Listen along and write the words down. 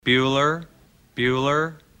Bueller,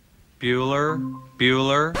 Bueller, Bueller,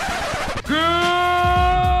 Bueller. Good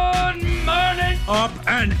morning! Up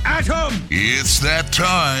and at 'em! It's that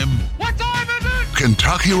time. What time is it?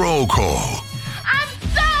 Kentucky Roll Call I'm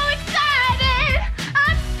so excited!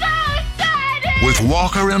 I'm so excited! with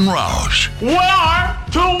Walker and Roush. We are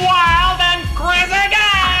two wild and crazy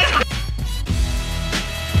guys!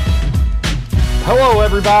 Hello,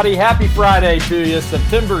 everybody. Happy Friday to you.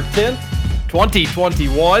 September 10th,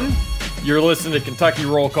 2021. You're listening to Kentucky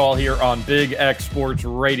Roll Call here on Big X Sports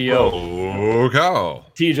Radio. Okay.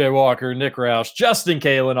 TJ Walker, Nick Roush, Justin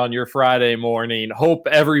Kalen on your Friday morning. Hope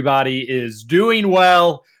everybody is doing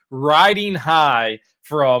well, riding high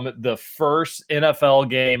from the first NFL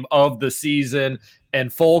game of the season.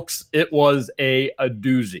 And folks, it was a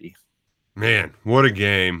doozy. Man, what a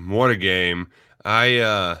game. What a game.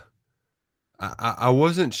 I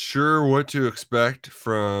wasn't sure what to expect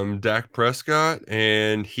from Dak Prescott,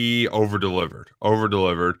 and he over-delivered.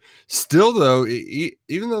 Still, though,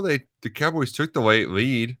 even though the Cowboys took the late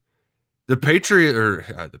lead, the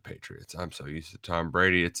Patriots, I'm so used to Tom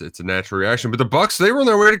Brady, it's a natural reaction, but the Bucs, they were on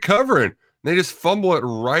their way to covering. They just fumble it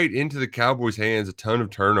right into the Cowboys' hands, a ton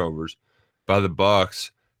of turnovers by the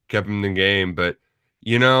Bucs, kept them in the game, but,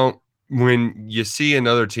 you know, when you see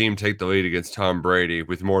another team take the lead against Tom Brady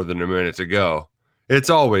with more than a minute to go, it's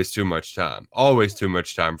always too much time. Always too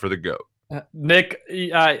much time for the GOAT. Nick,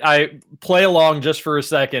 I play along just for a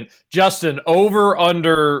second. Justin, over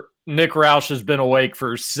under Nick Roush has been awake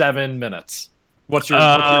for 7 minutes. What's your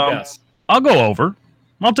guess? I'll go over.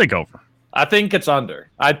 I'll take over. I think it's under.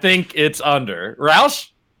 Roush?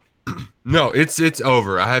 No, it's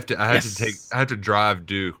over. I have to drive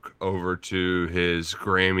Duke over to his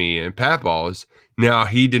Grammy and Papaws. Now,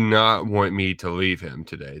 he did not want me to leave him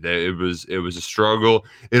today. It was a struggle.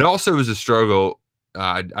 It also was a struggle.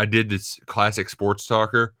 I did this classic sports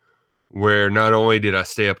talker where not only did I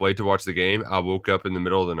stay up late to watch the game, I woke up in the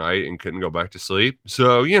middle of the night and couldn't go back to sleep.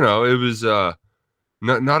 So, you know, it was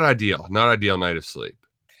not ideal. Not ideal night of sleep.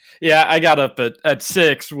 Yeah, I got up at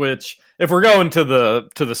 6, which if we're going to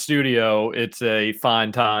the studio, it's a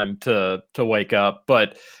fine time to wake up.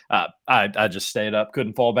 But I just stayed up,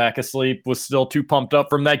 couldn't fall back asleep, was still too pumped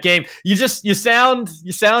up from that game. You sound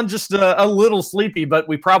just a little sleepy, but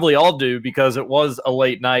we probably all do because it was a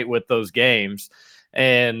late night with those games.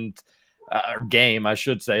 And game, I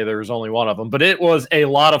should say, there was only one of them. But it was a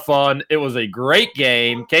lot of fun. It was a great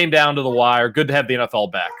game. Came down to the wire. Good to have the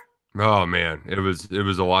NFL back. Oh man, it was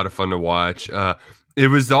a lot of fun to watch. It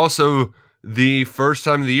was also the first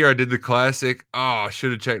time of the year I did the classic. Oh, I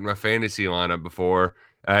should have checked my fantasy lineup before.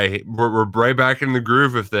 We're right back in the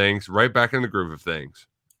groove of things.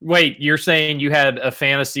 Wait, you're saying you had a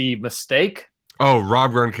fantasy mistake? Oh,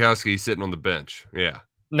 Rob Gronkowski sitting on the bench. Yeah.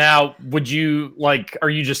 Now, are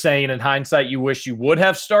you just saying in hindsight you wish you would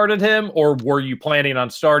have started him, or were you planning on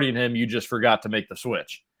starting him, you just forgot to make the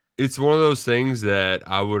switch? It's one of those things that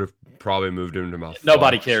I would have probably moved him to my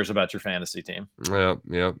Nobody cares about your fantasy team.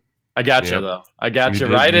 Yeah. I got you, though. I got you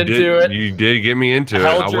right into it. You did get me into it.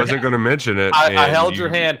 I wasn't going to mention it. I held your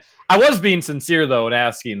hand. I was being sincere, though, in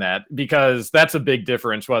asking that, because that's a big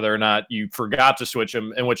difference whether or not you forgot to switch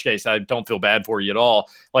him, in which case I don't feel bad for you at all.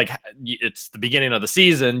 Like, it's the beginning of the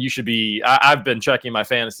season. You should be – I've been checking my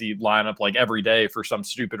fantasy lineup like every day for some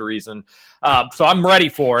stupid reason. So I'm ready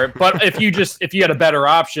for it. But if you had a better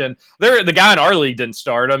option – the guy in our league didn't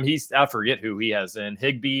start him. I forget who he has in,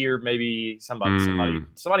 Higbee or maybe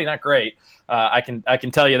somebody not great. I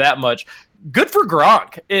can tell you that much. Good for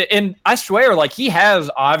Gronk. And I swear, like, he has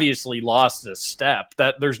obviously lost a step.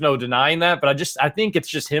 That there's no denying that. But I think it's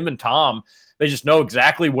just him and Tom. They just know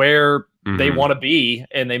exactly where they want to be,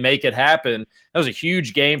 and they make it happen. That was a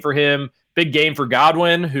huge game for him. Big game for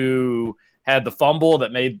Godwin, who had the fumble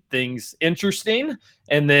that made things interesting,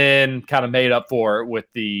 and then kind of made up for it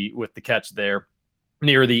with the catch there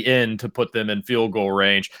near the end to put them in field goal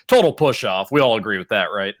range. Total push off. We all agree with that,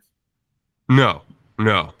 right? No.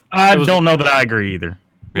 I don't know that I agree either.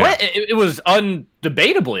 Yeah. What? It was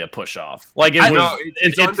undebatably a push off. Like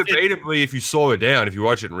it's undebatably if you slow it down. If you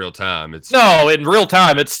watch it in real time, in real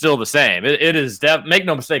time it's still the same. It is make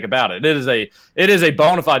no mistake about it. It is a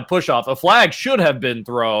bona fide push off. A flag should have been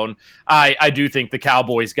thrown. I do think the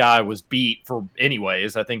Cowboys guy was beat for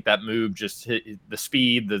anyways. I think that move just hit the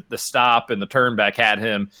speed, the stop, and the turn back had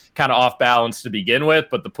him kind of off balance to begin with,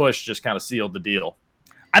 but the push just kind of sealed the deal.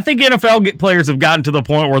 I think NFL players have gotten to the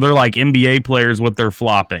point where they're like NBA players with their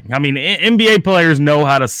flopping. I mean, NBA players know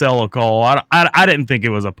how to sell a call. I didn't think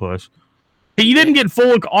it was a push. He didn't get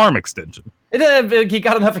full arm extension. He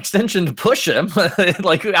got enough extension to push him.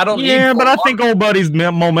 Like, I don't. Yeah, but I think old buddy's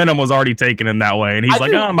momentum was already taken in that way, and he's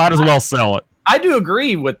I might as well sell it. I do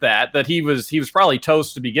agree with that he was probably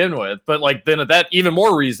toast to begin with, but like then that even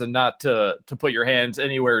more reason not to put your hands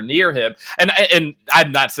anywhere near him. And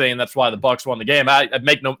I'm not saying that's why the Bucs won the game.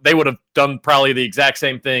 They would have done probably the exact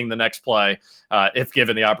same thing the next play if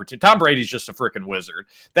given the opportunity. Tom Brady's just a freaking wizard.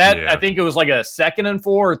 I think it was like a 2nd and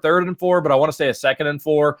 4 or 3rd and 4, but I want to say a 2nd and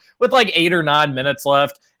 4 with like 8 or 9 minutes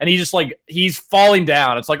left. And he's falling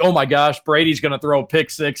down. It's like, oh my gosh, Brady's going to throw a pick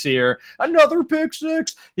 6 here. Another pick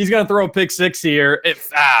 6. He's going to throw a pick 6 here.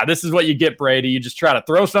 This is what you get, Brady. You just try to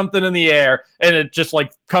throw something in the air, and it just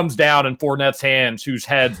like comes down in Fournette's hands, whose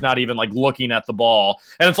head's not even like looking at the ball.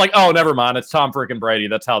 And it's like, oh, never mind. It's Tom freaking Brady.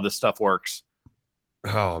 That's how this stuff works.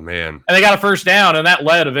 Oh man! And they got a first down, and that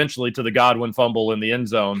led eventually to the Godwin fumble in the end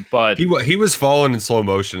zone. But he was falling in slow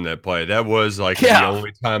motion in that play. That was like the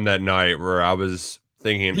only time that night where I was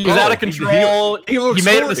thinking he was out of control. He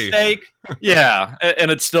made a mistake. Yeah, and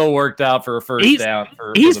it still worked out for a first down.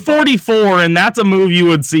 He's 44, and that's a move you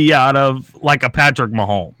would see out of like a Patrick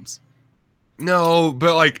Mahomes. No,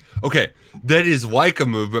 but like, okay, that is like a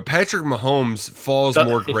move, but Patrick Mahomes falls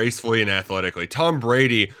more gracefully and athletically. Tom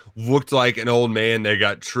Brady looked like an old man that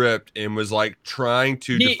got tripped and was like trying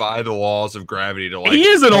to defy the laws of gravity to like. He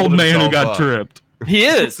is an old man who got tripped. He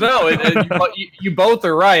is. No, you both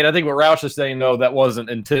are right. I think what Roush is saying, though, that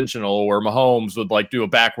wasn't intentional, where Mahomes would like do a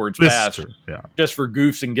backwards pass just for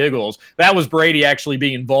goofs and giggles. That was Brady actually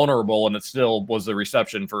being vulnerable, and it still was the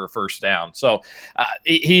reception for a first down. So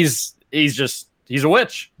he's a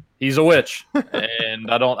witch. He's a witch,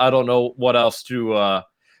 and I don't know what else to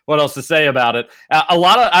say about it.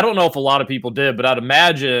 I don't know if a lot of people did, but I'd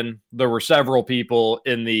imagine there were several people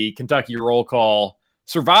in the Kentucky Roll Call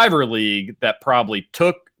Survivor League that probably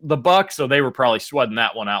took the Bucs, so they were probably sweating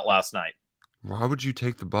that one out last night. Why would you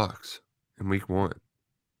take the Bucs in week 1?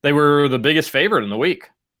 They were the biggest favorite in the week.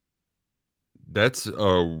 That's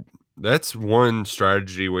one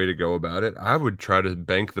strategy way to go about it. I would try to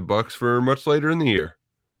bank the Bucs for much later in the year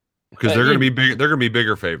because they're going to be big. They're going to be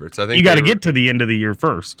bigger favorites. I think you got to get to the end of the year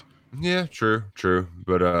first. Yeah, true.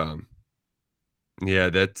 But yeah,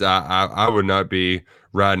 that's I would not be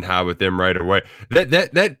riding high with them right away.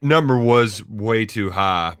 That number was way too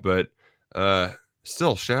high, but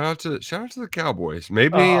still, shout out to the Cowboys.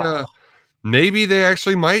 Maybe they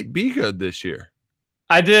actually might be good this year.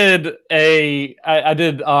 I did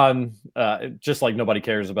on just like nobody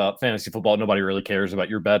cares about fantasy football. Nobody really cares about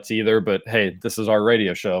your bets either. But hey, this is our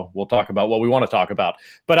radio show. We'll talk about what we want to talk about.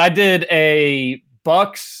 But I did a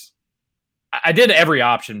Bucs. I did every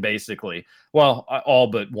option basically. Well, all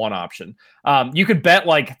but one option. You could bet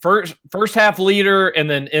like first half leader and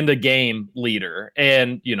then end of game leader.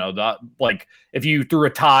 And like if you threw a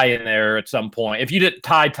tie in there at some point, if you did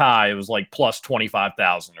tie, it was like plus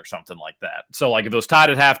 25,000 or something like that. So like if it was tied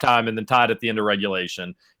at halftime and then tied at the end of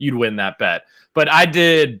regulation, you'd win that bet. But I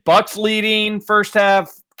did Bucs leading first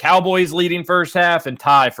half, Cowboys leading first half, and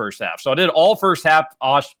tie first half. So I did all first half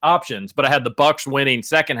options, but I had the Bucs winning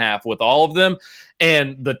second half with all of them.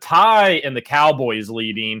 And the tie and the Cowboys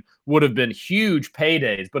leading would have been huge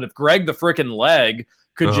paydays. But if Greg the frickin' leg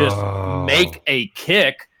could just make a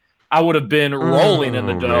kick, I would have been rolling in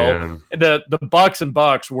the dough. Man. The Bucs and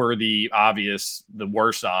Bucs were the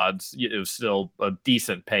worst odds. It was still a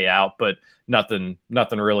decent payout, but nothing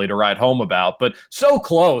really to write home about. But so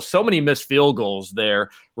close, so many missed field goals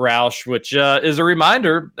there, Roush, which is a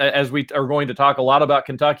reminder, as we are going to talk a lot about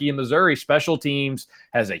Kentucky and Missouri, special teams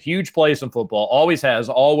has a huge place in football, always has,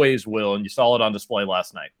 always will, and you saw it on display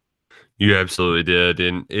last night. You absolutely did,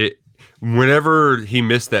 and whenever he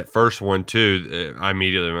missed that first one too, I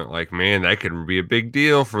immediately went like, man, that could be a big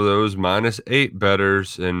deal for those -8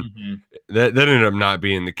 bettors, and that ended up not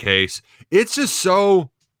being the case. It's just so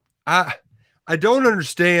I don't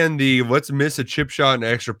understand the let's miss a chip shot and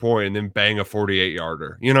extra point and then bang a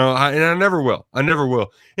 48-yarder. And I never will.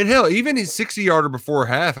 And hell, even his 60-yarder before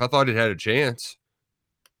half, I thought it had a chance.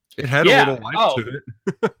 It had a little life to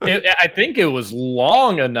it. I think it was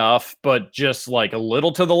long enough, but just like a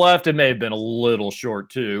little to the left. It may have been a little short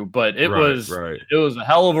too, but it was a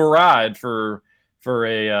hell of a ride for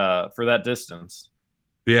that distance.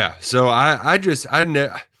 Yeah. So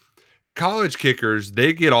college kickers,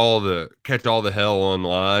 they catch all the hell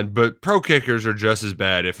online, but pro kickers are just as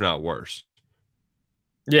bad, if not worse.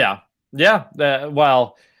 Yeah. Yeah.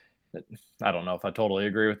 Well, I don't know if I totally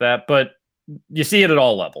agree with that, but you see it at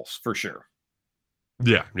all levels for sure.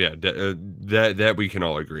 Yeah. That we can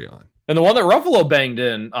all agree on. And the one that Ruffalo banged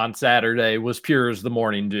in on Saturday was pure as the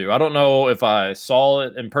morning dew. I don't know if I saw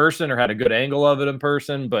it in person or had a good angle of it in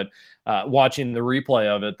person, but watching the replay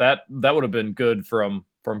of it, that would have been good from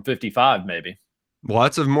 55 maybe.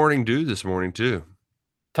 Lots of morning dew this morning too.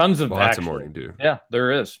 Tons of Lots action. of morning dew. Yeah,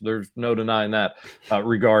 there is. There's no denying that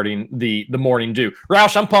regarding the morning dew.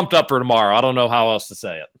 Roush, I'm pumped up for tomorrow. I don't know how else to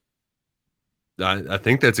say it. I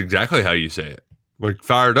think that's exactly how you say it. Like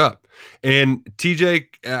fired up. And TJ,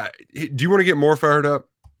 do you want to get more fired up?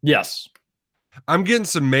 Yes. I'm getting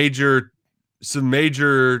some major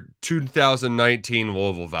 2019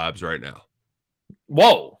 Louisville vibes right now.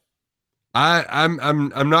 Whoa. I'm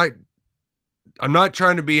not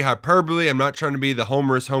trying to be hyperbole. I'm not trying to be the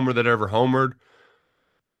homerest homer that ever homered.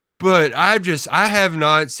 But I have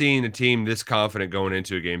not seen a team this confident going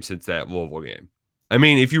into a game since that Louisville game. I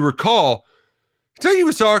mean, if you recall, Kentucky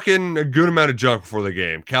was talking a good amount of junk before the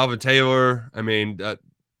game. Calvin Taylor, I mean. Now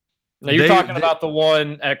you're talking about the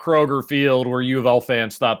one at Kroger Field where U of L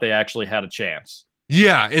fans thought they actually had a chance.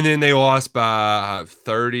 Yeah, and then they lost by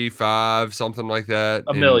 35, something like that.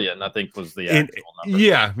 A million, I think, was the actual number.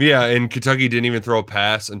 Yeah, and Kentucky didn't even throw a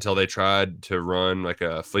pass until they tried to run like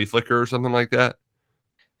a flea flicker or something like that.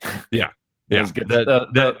 Yeah. Yeah, good.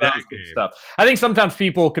 That good stuff. I think sometimes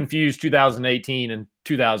people confuse 2018 and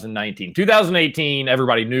 2019. 2018,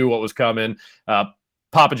 everybody knew what was coming.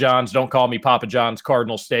 Papa John's, don't call me Papa John's,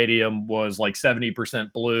 Cardinal Stadium was like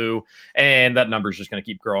 70% blue, and that number is just going to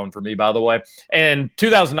keep growing for me, by the way. And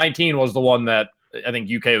 2019 was the one that I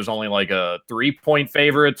think UK was only like a 3-point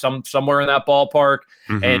favorite, somewhere in that ballpark,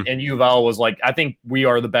 and U of L was like, I think we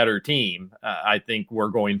are the better team. I think we're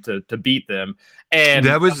going to beat them. And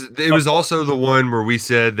it was also the one where we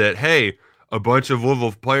said that, hey, a bunch of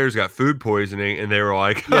Louisville players got food poisoning, and they were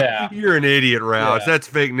like, you're an idiot, Roush. Yeah. That's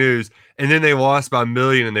fake news. And then they lost by a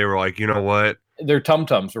million, and they were like, you know what? Their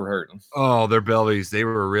tum-tums were hurting. Oh, their bellies. They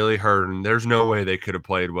were really hurting. There's no way they could have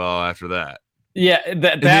played well after that. Yeah. And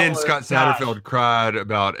then Scott Satterfield cried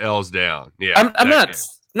about L's down. Yeah. I'm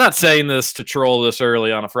not saying this to troll this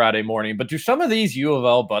early on a Friday morning, but do some of these U of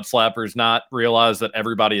L butt slappers not realize that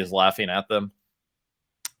everybody is laughing at them?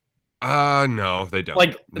 No, they don't.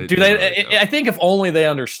 Like, I think if only they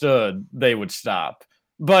understood, they would stop.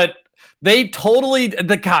 But they totally,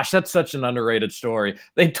 gosh, that's such an underrated story.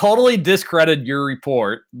 They totally discredited your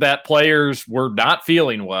report that players were not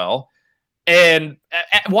feeling well. And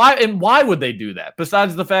why would they do that?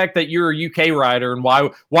 Besides the fact that you're a UK writer, and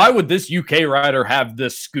why would this UK writer have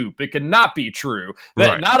this scoop? It cannot be true.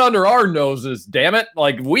 That not under our noses, damn it.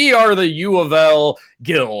 Like, we are the U of L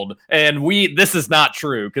guild, and this is not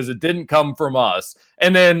true because it didn't come from us.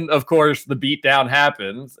 And then, of course, the beatdown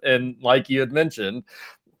happens, and like you had mentioned,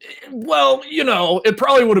 well, you know, it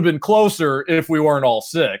probably would have been closer if we weren't all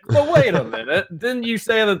sick. But wait a minute. Didn't you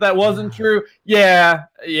say that wasn't true? Yeah.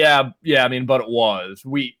 I mean, but it was.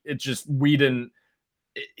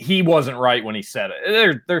 He wasn't right when he said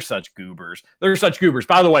it. They're such goobers. They're such goobers.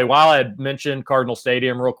 By the way, while I had mentioned Cardinal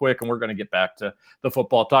Stadium real quick, and we're going to get back to the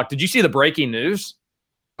football talk, did you see the breaking news?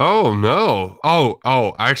 Oh, no.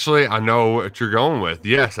 Oh, actually, I know what you're going with.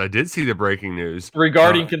 Yes, I did see the breaking news.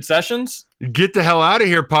 Regarding concessions? Get the hell out of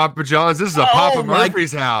here, Papa John's. This is a Papa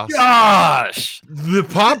Murphy's house. Gosh. The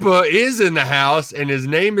Papa is in the house, and his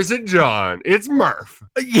name isn't John. It's Murph.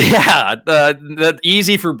 Yeah, that's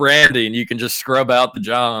easy for branding. You can just scrub out the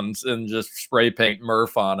Johns and just spray paint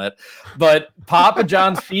Murph on it. But Papa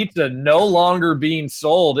John's Pizza no longer being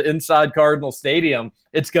sold inside Cardinal Stadium.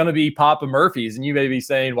 It's going to be Papa Murphy's. And you may be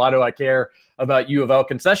saying, why do I care about U of L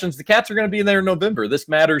concessions? The Cats are going to be there in November. This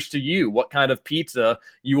matters to you, what kind of pizza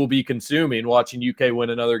you will be consuming watching UK win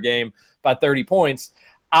another game by 30 points.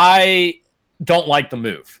 I don't like the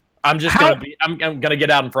move. I'm just going to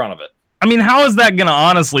get out in front of it. I mean, how is that going to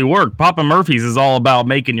honestly work? Papa Murphy's is all about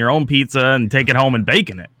making your own pizza and take it home and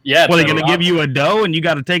baking it. Yeah. Well, they're going to give you a dough and you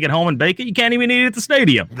got to take it home and bake it? You can't even eat it at the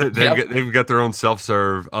stadium. They've got their own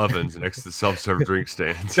self-serve ovens next to self-serve drink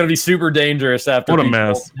stands. It's going to be super dangerous after what a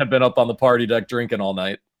mess. Have been up on the party deck drinking all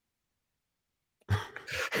night.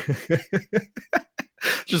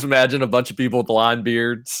 Just imagine a bunch of people with line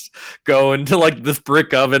beards going to like this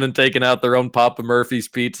brick oven and taking out their own Papa Murphy's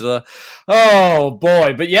pizza. Oh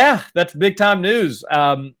boy. But yeah, that's big time news.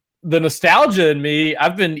 The nostalgia in me,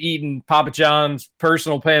 I've been eating Papa John's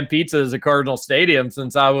personal pan pizzas at Cardinal Stadium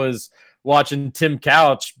since I was watching Tim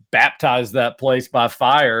Couch baptize that place by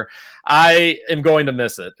fire. I am going to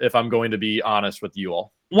miss it, if I'm going to be honest with you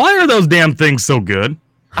all. Why are those damn things so good?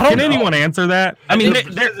 Can anyone answer that? I mean,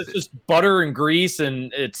 it's just butter and grease,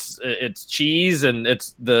 and it's cheese, and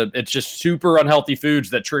it's just super unhealthy foods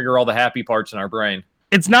that trigger all the happy parts in our brain.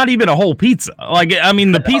 it's not even a whole pizza. Like, I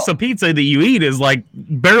mean, the piece of pizza that you eat is like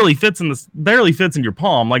barely fits in your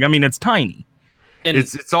palm. Like, I mean, it's tiny. And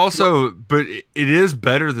It's also, but it is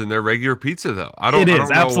better than their regular pizza, though. I don't know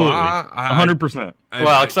absolutely why. 100%.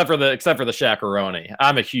 well, except for the shakaroni.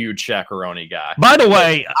 I'm a huge shakaroni guy. By the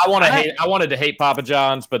way, I wanted to hate Papa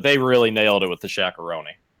John's, but they really nailed it with the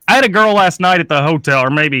shakaroni. I had a girl last night at the hotel,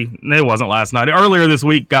 or maybe it wasn't last night. Earlier this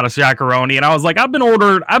week, got a shakaroni, and I was like, I've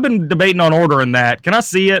been debating on ordering that. Can I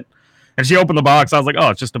see it? And she opened the box. I was like, oh,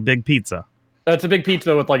 it's just a big pizza. It's a big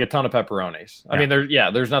pizza with like a ton of pepperonis. I mean,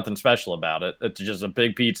 there's nothing special about it. It's just a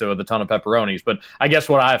big pizza with a ton of pepperonis. But I guess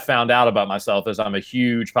what I have found out about myself is I'm a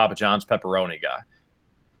huge Papa John's pepperoni guy.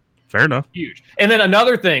 Fair enough. Huge. And then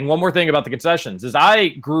one more thing about the concessions is I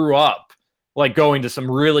grew up like going to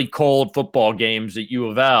some really cold football games at U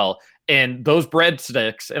of L, and those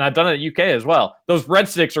breadsticks, and I've done it at UK as well. Those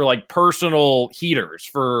breadsticks are like personal heaters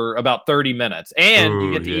for about 30 minutes, and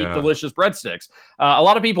you get to eat delicious breadsticks. A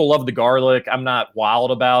lot of people love the garlic. I'm not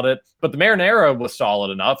wild about it, but the marinara was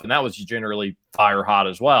solid enough, and that was generally fire hot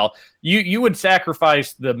as well. You would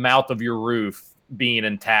sacrifice the mouth of your roof being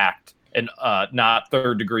intact and not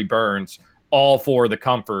third-degree burns, all for the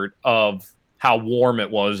comfort of how warm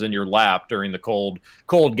it was in your lap during the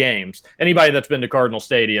cold games. Anybody that's been to Cardinal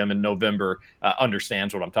Stadium in November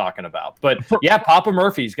understands what I'm talking about. But yeah, Papa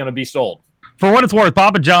Murphy's going to be sold. For what it's worth,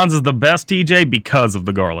 Papa John's is the best, TJ, because of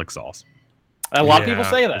the garlic sauce. A lot of people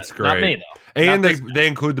say that. That's great. Not me, though. And they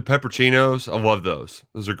include the pepperoncinos. I love those.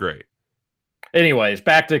 Those are great. Anyways,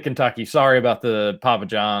 back to Kentucky. Sorry about the Papa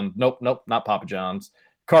John. Nope, not Papa John's.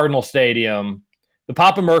 Cardinal Stadium. The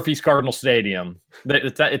Papa Murphy's Cardinal Stadium.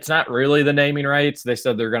 It's not really the naming rights. They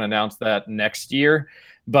said they're going to announce that next year.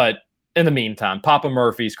 But in the meantime, Papa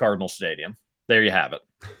Murphy's Cardinal Stadium. There you have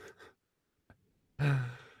it.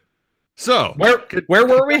 So where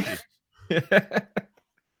were we?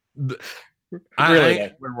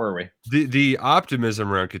 where were we? The optimism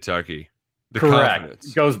around Kentucky. The Correct.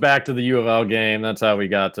 confidence. Goes back to the U of L game. That's how we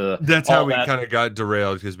got to. That's how we kind of got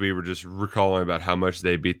derailed, because we were just recalling about how much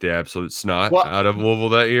they beat the absolute snot out of Louisville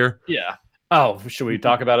that year. Yeah. Oh, should we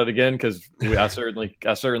talk about it again? Because I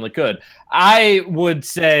certainly could. I would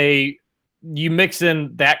say you mix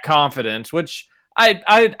in that confidence, which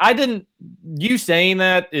I didn't. You saying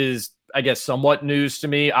that is, I guess, somewhat news to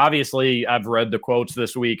me. Obviously, I've read the quotes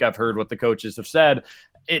this week. I've heard what the coaches have said.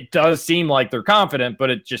 It does seem like they're confident,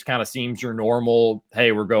 but it just kind of seems your normal,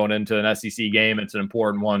 hey, we're going into an SEC game. It's an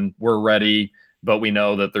important one. We're ready, but we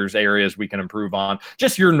know that there's areas we can improve on.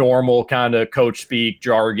 Just your normal kind of coach speak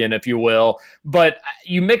jargon, if you will. But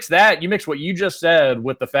you mix what you just said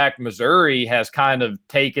with the fact Missouri has kind of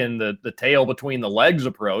taken the tail between the legs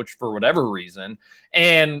approach for whatever reason.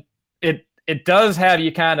 And it does have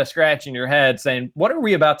you kind of scratching your head saying, what are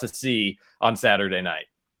we about to see on Saturday night?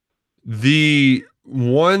 The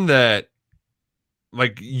one that,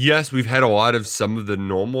 like, yes, we've had a lot of some of the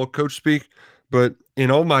normal coach speak, but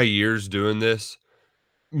in all my years doing this,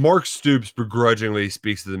 Mark Stoops begrudgingly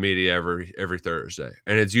speaks to the media every Thursday.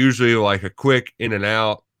 And it's usually like a quick in and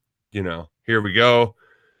out, here we go.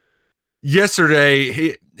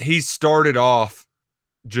 Yesterday, he started off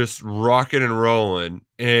just rocking and rolling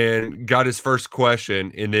and got his first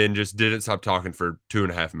question and then just didn't stop talking for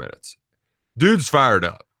 2.5 minutes. Dude's fired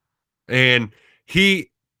up. And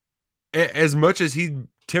he, as much as he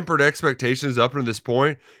tempered expectations up to this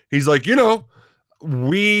point, he's like,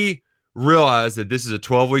 we realize that this is a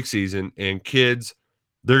 12-week season, and kids,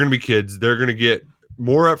 they're going to be kids. They're going to get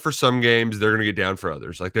more up for some games. They're going to get down for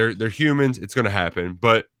others. Like, they're humans. It's going to happen.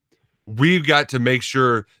 But we've got to make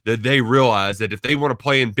sure that they realize that if they want to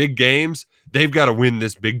play in big games, they've got to win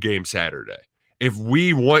this big game Saturday. If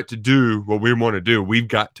we want to do what we want to do, we've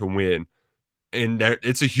got to win. And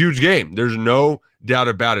it's a huge game. There's no doubt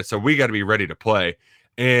about it. So we got to be ready to play.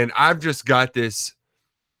 And I've just got this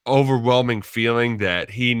overwhelming feeling that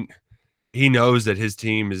he knows that his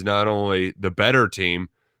team is not only the better team,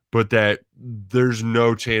 but that there's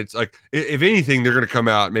no chance. Like, if anything, they're going to come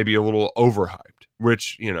out maybe a little overhyped,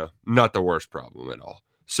 which, not the worst problem at all.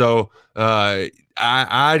 So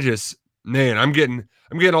I just, man, I'm getting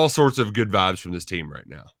all sorts of good vibes from this team right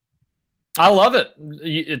now. I love it.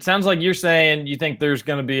 It sounds like you're saying you think there's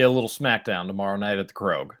going to be a little smackdown tomorrow night at the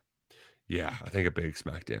Krog. Yeah, I think a big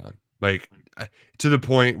smackdown, like to the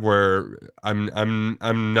point where I'm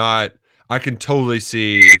not. I can totally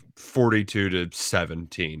see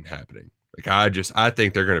 42-17 happening. Like, I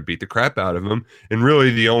think they're going to beat the crap out of them, and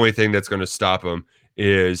really the only thing that's going to stop them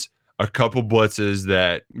is a couple blitzes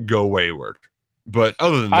that go wayward. But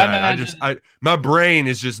other than that, my brain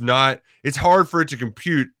is just not. It's hard for it to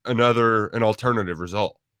compute an alternative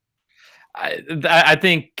result. I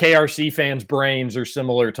think KRC fans' brains are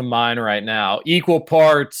similar to mine right now. Equal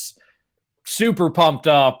parts, super pumped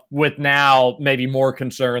up with now maybe more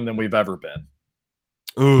concern than we've ever been.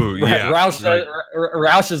 Ooh, yeah.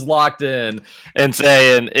 Roush is locked in and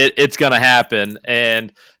saying it's going to happen.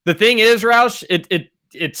 And the thing is, Roush,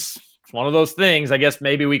 it's one of those things. I guess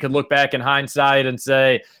maybe we could look back in hindsight and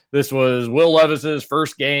say this was Will Levis's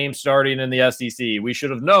first game starting in the SEC. We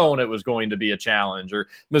should have known it was going to be a challenge. Or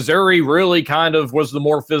Missouri really kind of was the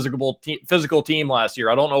more physical team last year.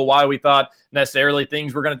 I don't know why we thought necessarily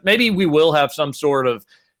things were going to. Maybe we will have some sort of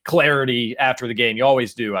clarity after the game. You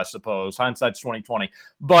always do, I suppose. Hindsight's 2020.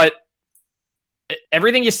 But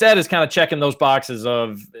everything you said is kind of checking those boxes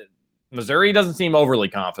of Missouri doesn't seem overly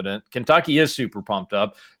confident. Kentucky is super pumped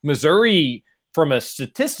up. Missouri, from a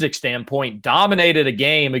statistic standpoint, dominated a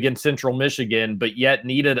game against Central Michigan, but yet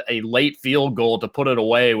needed a late field goal to put it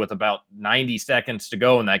away with about 90 seconds to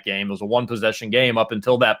go in that game. It was a one-possession game up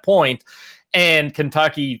until that point, and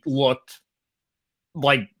Kentucky looked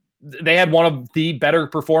like they had one of the better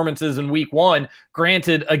performances in week one,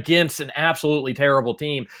 granted against an absolutely terrible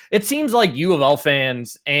team. It seems like U of L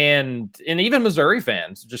fans and even Missouri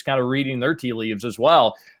fans, just kind of reading their tea leaves as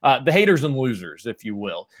well, the haters and losers, if you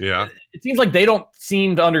will. Yeah. It seems like they don't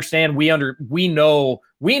seem to understand. We know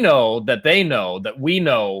that they know that we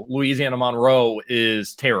know Louisiana Monroe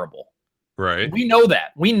is terrible. Right. We know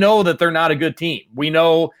that. We know that they're not a good team. We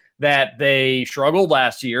know that they struggled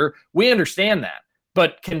last year. We understand that.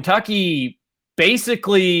 But Kentucky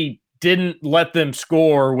basically didn't let them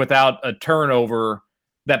score without a turnover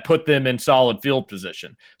that put them in solid field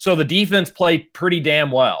position. So the defense played pretty damn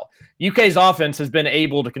well. UK's offense has been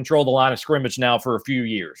able to control the line of scrimmage now for a few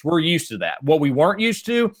years. We're used to that. What we weren't used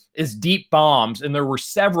to is deep bombs, and there were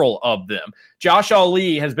several of them. Josh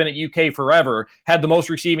Ali has been at UK forever, had the most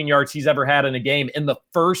receiving yards he's ever had in a game in the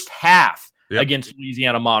first half. Yep. Against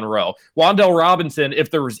Louisiana Monroe. Wan'Dale Robinson,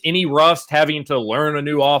 if there was any rust having to learn a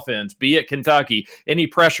new offense, be it Kentucky, any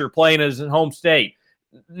pressure playing as in home state,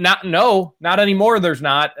 not anymore. There's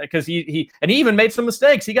not, because he even made some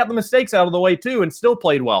mistakes. He got the mistakes out of the way too and still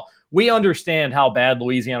played well. We understand how bad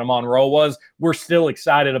Louisiana Monroe was. We're still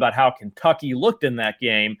excited about how Kentucky looked in that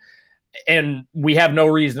game, and we have no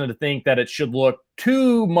reason to think that it should look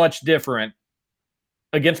too much different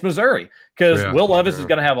against Missouri, because Will Levis is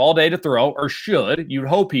going to have all day to throw, or should. You'd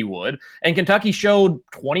hope he would. And Kentucky showed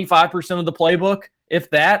 25% of the playbook, if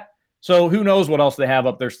that. So who knows what else they have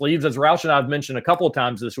up their sleeves. As Roush and I have mentioned a couple of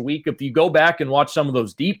times this week, if you go back and watch some of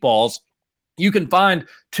those deep balls, you can find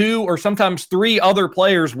 2 or sometimes 3 other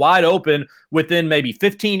players wide open within maybe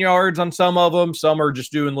 15 yards on some of them. Some are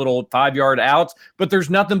just doing little 5-yard outs, but there's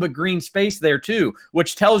nothing but green space there too,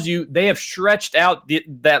 which tells you they have stretched out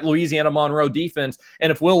that Louisiana Monroe defense.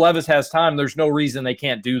 And if Will Levis has time, there's no reason they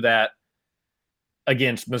can't do that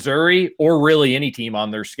against Missouri or really any team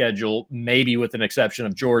on their schedule, maybe with an exception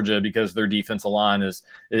of Georgia, because their defensive line is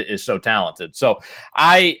so talented. So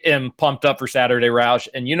I am pumped up for Saturday, Roush.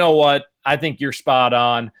 And you know what? I think you're spot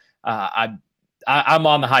on. I'm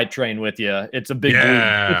on the hype train with you. It's a big,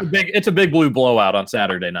 it's a big blue blowout on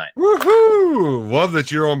Saturday night. Woohoo! Love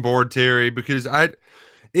that you're on board, Terry, because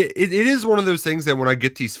it is one of those things that when I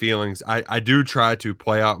get these feelings, I do try to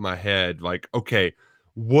play out in my head, like, okay,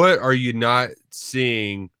 what are you not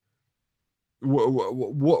seeing?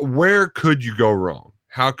 Where could you go wrong?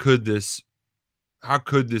 How could this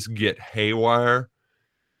get haywire?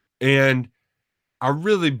 And I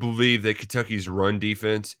really believe that Kentucky's run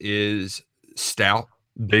defense is stout.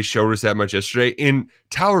 They showed us that much yesterday. And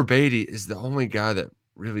Tyler Beatty is the only guy that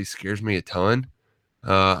really scares me a ton.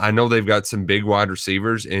 I know they've got some big wide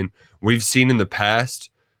receivers, and we've seen in the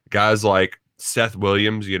past guys like Seth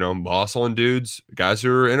Williams, Boston dudes, guys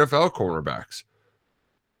who are NFL cornerbacks.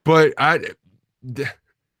 But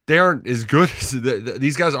they aren't as good as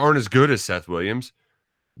these guys aren't as good as Seth Williams.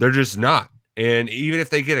 They're just not. And even if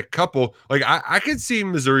they get a couple, like I could see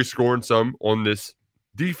Missouri scoring some on this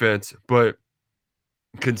defense, but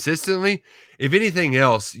consistently, if anything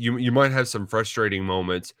else, you might have some frustrating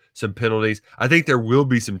moments, some penalties. I think there will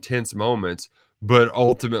be some tense moments, but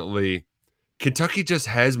ultimately, Kentucky just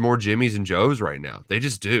has more Jimmies and Joes right now. They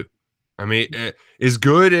just do. I mean, as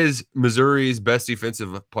good as Missouri's best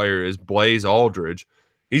defensive player is Blaze Aldridge,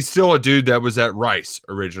 he's still a dude that was at Rice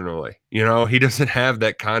originally. He doesn't have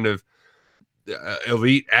that kind of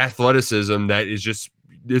elite athleticism that is just,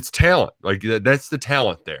 it's talent. Like that's the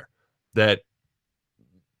talent there that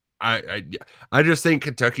I just think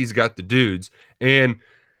Kentucky's got the dudes. And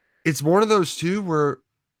it's one of those too where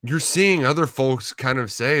you're seeing other folks kind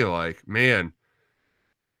of say like, man,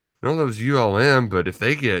 I don't know if it was ULM, but if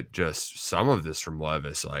they get just some of this from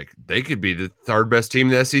Levis, like they could be the third best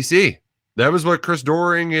team in the SEC. That was what Chris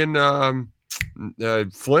Doering and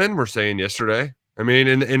Flynn were saying yesterday. I mean,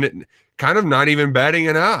 and it kind of not even batting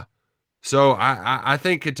an eye. So I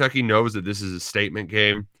think Kentucky knows that this is a statement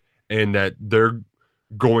game and that they're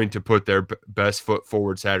going to put their best foot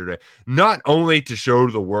forward Saturday, not only to show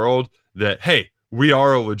to the world that, hey, we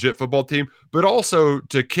are a legit football team, but also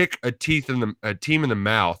to kick a team in the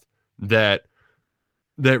mouth that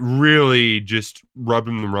really just rubbed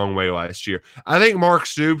them the wrong way last year. I think Mark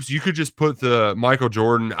Stoops, you could just put the Michael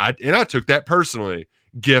Jordan, I took that personally,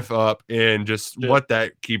 gif up and just let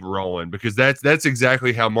that keep rolling, because that's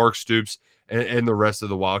exactly how Mark Stoops and the rest of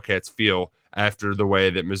the Wildcats feel after the way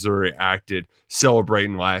that Missouri acted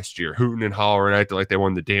celebrating last year, hooting and hollering, acting like they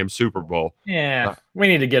won the damn Super Bowl. Yeah, we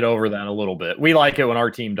need to get over that a little bit. We like it when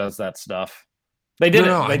our team does that stuff. They did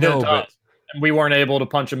it. They did it to us. And we weren't able to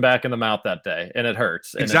punch him back in the mouth that day, and it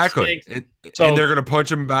hurts. And exactly. And they're going to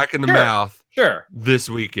punch him back in the mouth this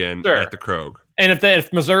weekend at the Krog. And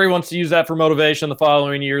if Missouri wants to use that for motivation the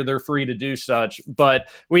following year, they're free to do such. But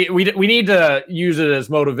we need to use it as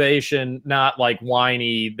motivation, not like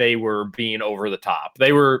whiny. They were being over the top.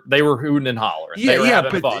 They were hooting and hollering. They were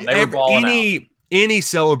having fun. They were balling out. Any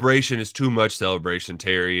celebration is too much celebration,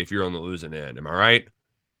 Terry, if you're on the losing end. Am I right?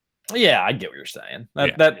 Yeah, I get what you're saying.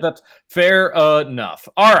 That's fair enough.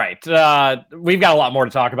 All right. We've got a lot more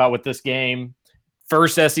to talk about with this game.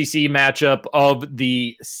 First SEC matchup of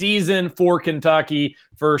the season for Kentucky.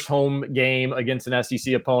 First home game against an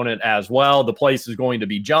SEC opponent as well. The place is going to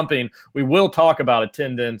be jumping. We will talk about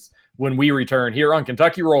attendance when we return here on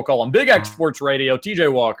Kentucky Roll Call on Big X Sports Radio.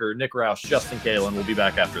 TJ Walker, Nick Roush, Justin Kalen will be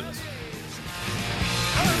back after this.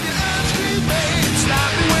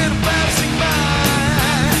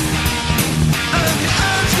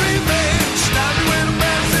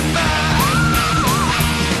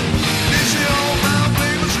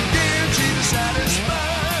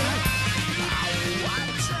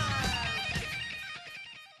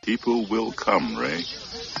 People will come, Ray.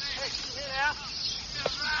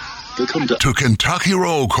 They'll come to Kentucky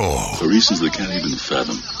Roll Call for reasons they can't even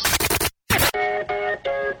fathom.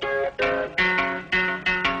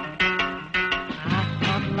 I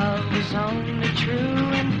thought love was only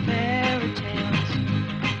true in fairy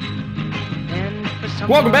tales.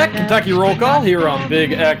 Welcome back, Kentucky Roll Call here on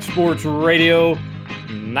Big X Sports Radio,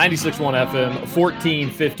 96.1 FM,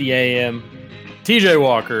 1450 AM. TJ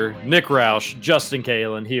Walker, Nick Roush, Justin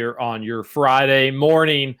Kalen here on your Friday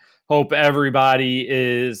morning. Hope everybody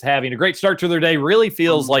is having a great start to their day. Really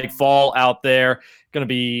feels like fall out there. Going to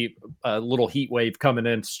be a little heat wave coming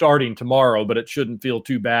in starting tomorrow, but it shouldn't feel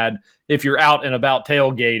too bad if you're out and about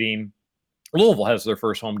tailgating. Louisville has their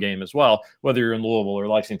first home game as well, whether you're in Louisville or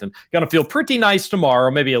Lexington. Going to feel pretty nice tomorrow,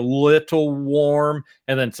 maybe a little warm,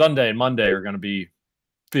 and then Sunday and Monday are going to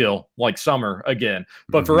feel like summer again.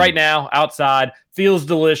 But for right now, outside, feels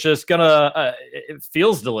delicious. It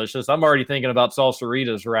feels delicious. I'm already thinking about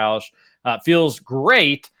salsaritas, Roush. Feels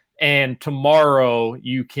great. And tomorrow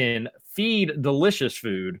you can feed delicious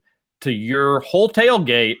food to your whole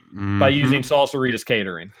tailgate by using Salsaritas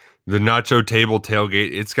Catering. The Nacho Table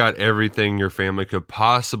Tailgate, it's got everything your family could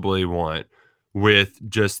possibly want, with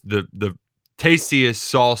just the tastiest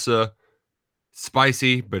salsa,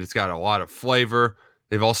 spicy, but it's got a lot of flavor.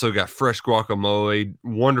 They've also got fresh guacamole,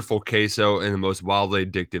 wonderful queso, and the most wildly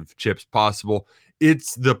addictive chips possible.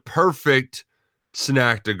 It's the perfect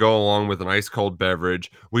snack to go along with an ice cold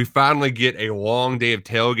beverage. We finally get a long day of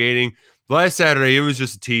tailgating. Last Saturday, it was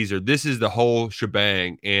just a teaser. This is the whole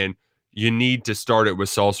shebang, and you need to start it with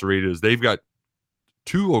Salsaritas. They've got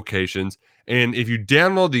 2 locations, and if you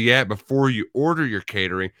download the app before you order your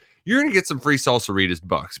catering, you're going to get some free Salsaritas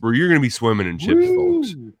bucks where you're going to be swimming in chips,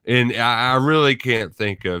 folks. And I really can't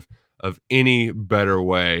think of any better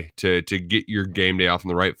way to get your game day off on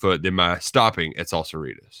the right foot than by stopping at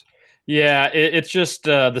Salsaritas. Yeah, it's just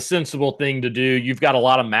the sensible thing to do. You've got a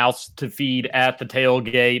lot of mouths to feed at the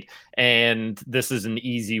tailgate, and this is an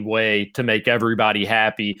easy way to make everybody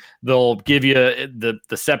happy. They'll give you the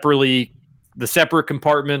separate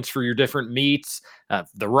compartments for your different meats,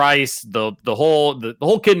 the rice, the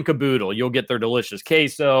whole kit and caboodle. You'll get their delicious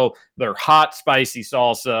queso, their hot spicy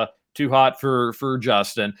salsa. Too hot for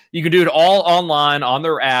Justin. You can do it all online on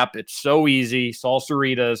their app. It's so easy,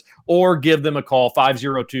 Salsaritas, or give them a call,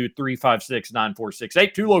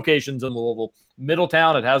 502-356-9468. 2 locations in Louisville.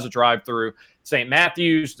 Middletown, it has a drive-through. St.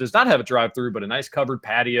 Matthews does not have a drive-through, but a nice covered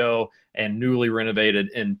patio and newly renovated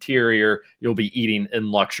interior. You'll be eating in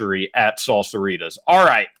luxury at Salsaritas. All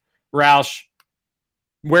right, Roush,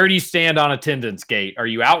 where do you stand on attendance gate? Are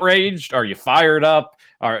you outraged? Are you fired up?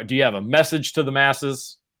 All right, do you have a message to the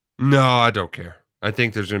masses? No, I don't care. I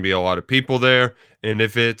think there's going to be a lot of people there. And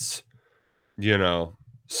if it's,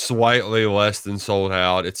 slightly less than sold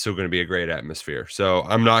out, it's still going to be a great atmosphere. So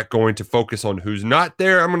I'm not going to focus on who's not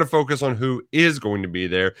there. I'm going to focus on who is going to be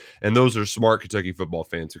there. And those are smart Kentucky football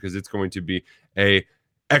fans, because it's going to be a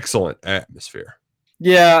excellent atmosphere.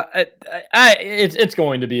 Yeah, it's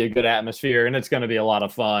going to be a good atmosphere, and it's going to be a lot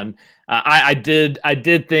of fun. I did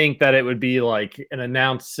think that it would be like an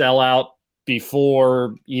announced sellout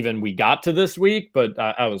before even we got to this week, but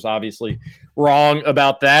I was obviously wrong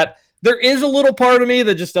about that. There is a little part of me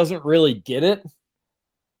that just doesn't really get it.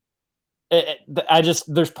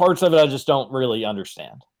 There's parts of it I just don't really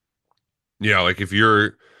understand. Yeah, like if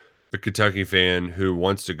you're a Kentucky fan who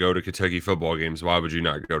wants to go to Kentucky football games, why would you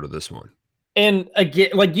not go to this one? And again,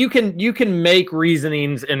 like you can make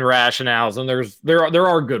reasonings and rationales, and there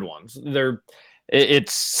are good ones.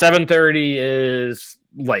 It's 7:30 is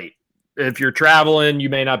late. If you're traveling, you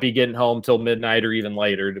may not be getting home till midnight or even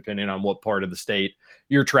later, depending on what part of the state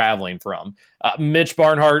you're traveling from. Mitch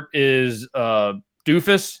Barnhart is a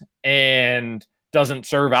doofus and doesn't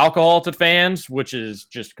serve alcohol to fans, which is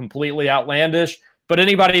just completely outlandish. But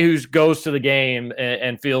anybody who goes to the game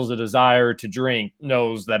and feels a desire to drink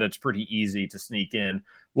knows that it's pretty easy to sneak in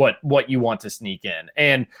what you want to sneak in.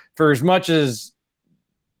 And for as much as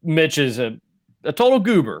Mitch is a total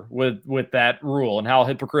goober with that rule and how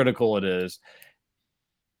hypocritical it is,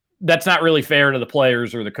 that's not really fair to the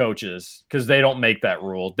players or the coaches, because they don't make that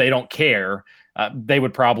rule. They don't care. They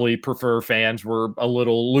would probably prefer fans were a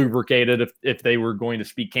little lubricated if they were going to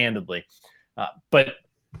speak candidly. But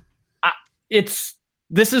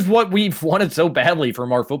this is what we've wanted so badly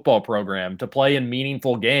from our football program, to play in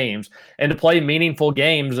meaningful games, and to play meaningful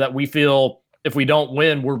games that we feel if we don't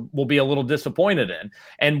win, we'll be a little disappointed in.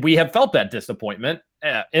 And we have felt that disappointment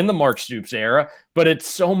in the Mark Stoops era, but it's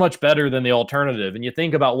so much better than the alternative. And you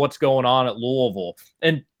think about what's going on at Louisville,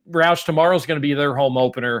 and Roush, tomorrow's going to be their home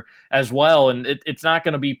opener as well. And it's not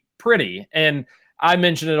going to be pretty. And I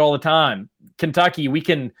mention it all the time. Kentucky, we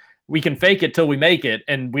can fake it till we make it,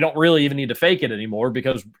 and we don't really even need to fake it anymore,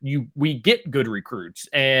 because we get good recruits,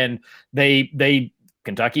 and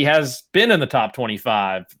Kentucky has been in the top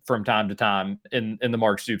 25 from time to time in the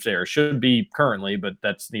Mark Stoops era. Should be currently, but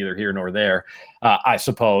that's neither here nor there, I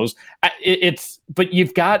suppose. But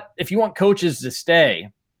if you want coaches to stay,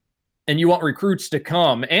 and you want recruits to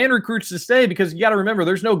come and recruits to stay, because you got to remember,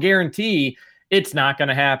 there's no guarantee it's not going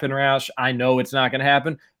to happen, Roush. I know it's not going to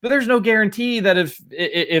happen, but there's no guarantee that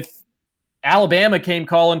if Alabama came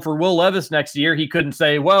calling for Will Levis next year, he couldn't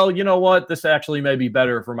say, well, you know what, this actually may be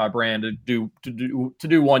better for my brand to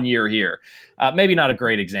do 1 year here. Maybe not a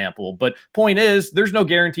great example, but point is, there's no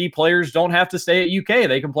guarantee players don't have to stay at UK.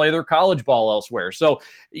 They can play their college ball elsewhere. So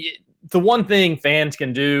the one thing fans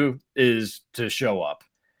can do is to show up.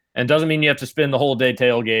 And doesn't mean you have to spend the whole day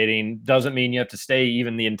tailgating. Doesn't mean you have to stay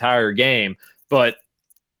even the entire game. But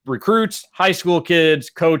recruits, high school kids,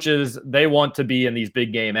 coaches, they want to be in these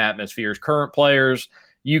big game atmospheres. Current players,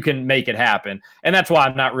 you can make it happen. And that's why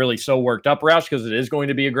I'm not really so worked up, Roush, because it is going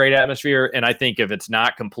to be a great atmosphere. And I think if it's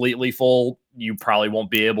not completely full, you probably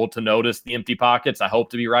won't be able to notice the empty pockets. I hope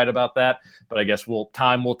to be right about that. But I guess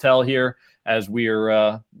time will tell here, as we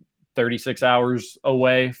are 36 hours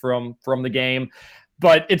away from the game.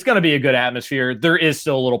 But it's going to be a good atmosphere. There is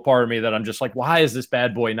still a little part of me that I'm just like, why is this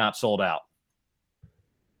bad boy not sold out?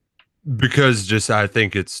 Because I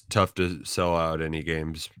think it's tough to sell out any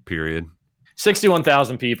games, period.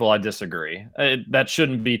 61,000 people, I disagree. That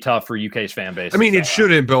shouldn't be tough for UK's fan base. I mean, it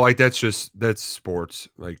shouldn't, but like that's sports.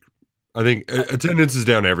 Like, I think attendance is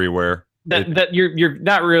down everywhere. You're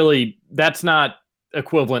not really. That's not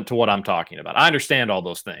equivalent to what I'm talking about. I understand all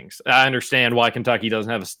those things. I understand why Kentucky doesn't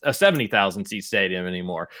have a 70,000 seat stadium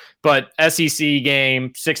anymore. But SEC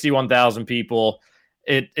game, 61,000 people.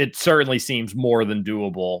 It certainly seems more than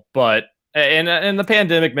doable, but and the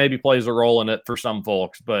pandemic maybe plays a role in it for some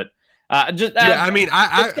folks, but I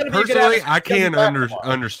personally I can't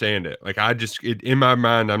understand it. Like in my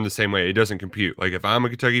mind, I'm the same way. It doesn't compute. Like if I'm a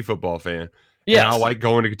Kentucky football fan, yes, and I like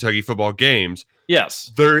going to Kentucky football games,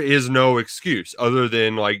 yes, there is no excuse other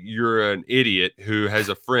than like you're an idiot who has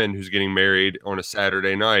a friend who's getting married on a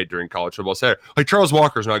Saturday night during college football Saturday. Like Charles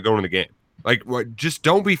Walker's not going to the game. Like just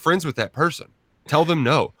don't be friends with that person. Tell them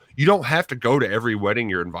no. You don't have to go to every wedding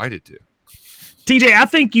you're invited to. TJ, I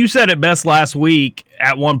think you said it best last week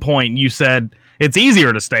at one point. You said it's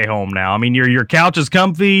easier to stay home now. I mean, your couch is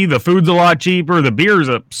comfy, the food's a lot cheaper, the beer is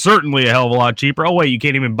certainly a hell of a lot cheaper. Oh wait, you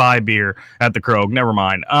can't even buy beer at the Krog. Never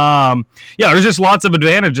mind. Yeah, there's just lots of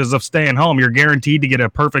advantages of staying home. You're guaranteed to get a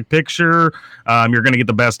perfect picture. You're going to get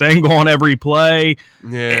the best angle on every play.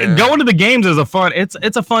 Yeah. Going to the games is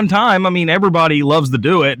it's a fun time. I mean, everybody loves to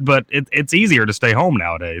do it, but it's easier to stay home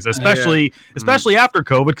nowadays, especially after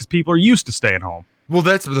COVID, because people are used to staying home. Well,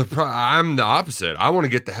 that's I'm the opposite. I want to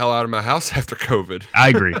get the hell out of my house after COVID. I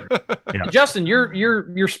agree. Yeah. Justin,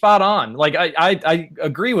 you're spot on. Like I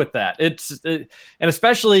agree with that. And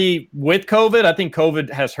especially with COVID, I think COVID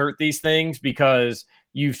has hurt these things because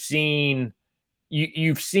you've seen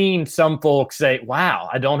some folks say, wow,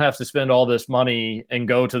 I don't have to spend all this money and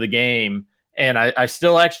go to the game. And I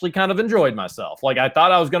still actually kind of enjoyed myself. Like I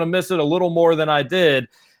thought I was going to miss it a little more than I did.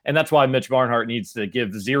 And that's why Mitch Barnhart needs to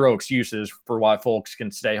give zero excuses for why folks can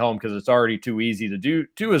stay home, because it's already too easy to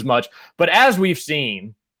do as much. But as we've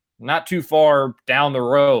seen, not too far down the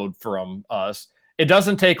road from us, it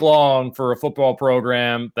doesn't take long for a football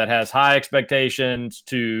program that has high expectations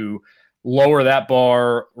to lower that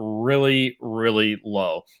bar really, really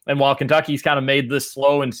low. And while Kentucky's kind of made this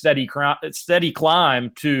slow and steady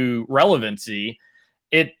climb to relevancy,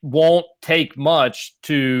 it won't take much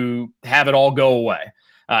to have it all go away.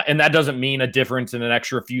 And that doesn't mean a difference in an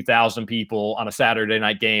extra few thousand people on a Saturday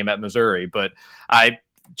night game at Missouri. But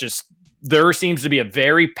there seems to be a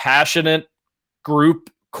very passionate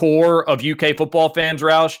core of UK football fans,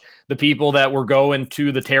 Roush, the people that were going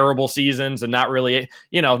to the terrible seasons and not really,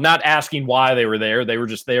 not asking why they were there. They were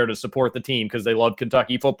just there to support the team because they love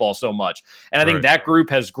Kentucky football so much. And I think that group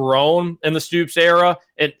has grown in the Stoops era.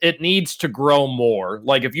 It needs to grow more.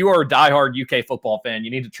 Like if you are a diehard UK football fan, you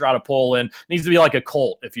need to try to pull in, it needs to be like a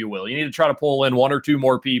cult, if you will. You need to try to pull in one or two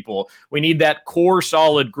more people. We need that core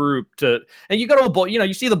solid group and you go to a bowl,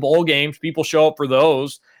 you see the bowl games, people show up for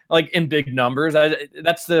those like in big numbers.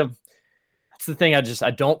 That's the thing.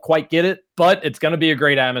 I don't quite get it, but it's going to be a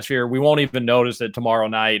great atmosphere. We won't even notice it tomorrow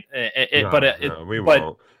night. We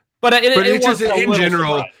won't. But it's just in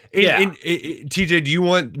general. TJ, do you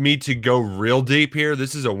want me to go real deep here?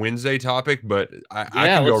 This is a Wednesday topic, but I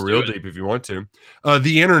can go real deep if you want to.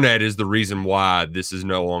 The internet is the reason why this is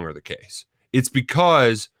no longer the case. It's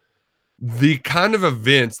because the kind of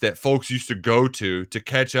events that folks used to go to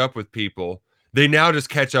catch up with people, they now just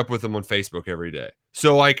catch up with them on Facebook every day.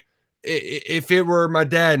 So like, if it were my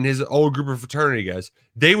dad and his old group of fraternity guys,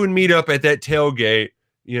 they would meet up at that tailgate,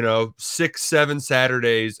 6-7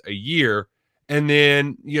 Saturdays a year. And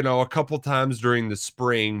then, a couple times during the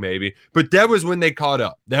spring, maybe. But that was when they caught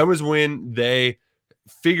up. That was when they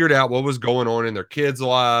figured out what was going on in their kids'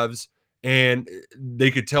 lives. And they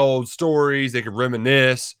could tell old stories. They could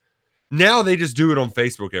reminisce. Now they just do it on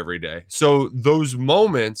Facebook every day. So those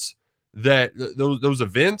moments, those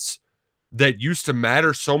events that used to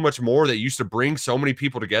matter so much more, that used to bring so many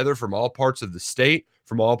people together from all parts of the state,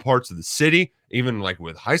 from all parts of the city, even like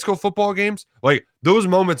with high school football games, like those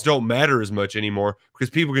moments don't matter as much anymore because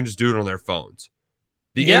people can just do it on their phones.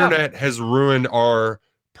 The internet has ruined our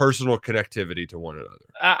personal connectivity to one another.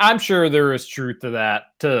 I'm sure there is truth to that,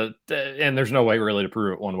 and there's no way really to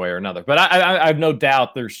prove it one way or another. But I have no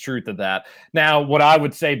doubt there's truth to that. Now, what I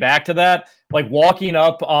would say back to that, like walking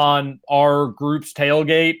up on our group's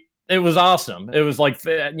tailgate, it was awesome. It was like,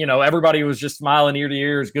 everybody was just smiling ear to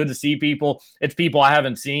ear. It's good to see people. It's people I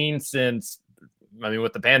haven't seen since,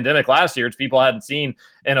 with the pandemic last year, it's people I hadn't seen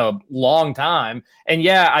in a long time. And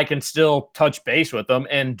I can still touch base with them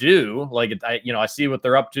and do like, I see what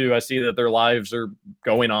they're up to. I see that their lives are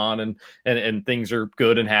going on and things are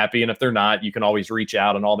good and happy. And if they're not, you can always reach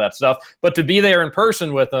out and all that stuff. But to be there in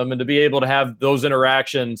person with them and to be able to have those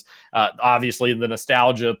interactions, obviously the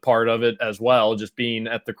nostalgia part of it as well, just being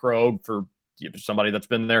at the Krog for somebody that's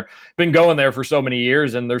been going there for so many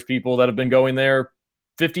years. And there's people that have been going there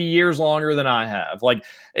 50 years longer than I have. Like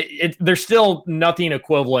there's still nothing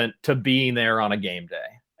equivalent to being there on a game day.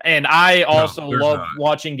 And I also love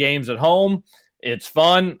watching games at home. It's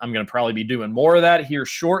fun. I'm going to probably be doing more of that here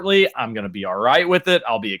shortly. I'm going to be all right with it.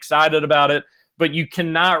 I'll be excited about it, but you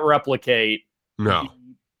cannot replicate the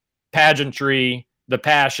pageantry, the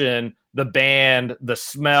passion, the band, the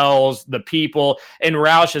smells, the people. And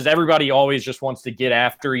Roush, as everybody always just wants to get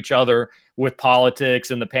after each other with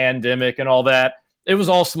politics and the pandemic and all that. It was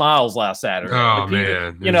all smiles last Saturday. Oh,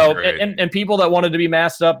 people, man. and people that wanted to be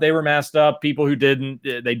masked up, they were masked up. People who didn't,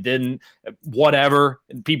 they didn't, whatever.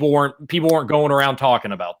 People weren't going around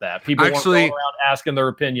talking about that. People weren't going around asking their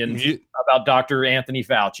opinions about Dr. Anthony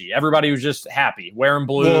Fauci. Everybody was just happy, wearing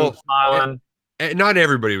blue, smiling. not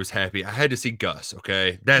everybody was happy. I had to see Gus.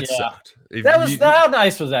 Okay, that Yeah. sucked. How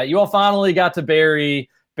nice was that? You all finally got to bury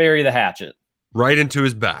the hatchet. Right into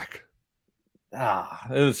his back. It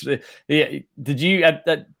was. Yeah, did you? He was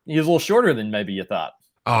a little shorter than maybe you thought.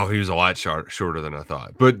 Oh, he was a lot shorter than I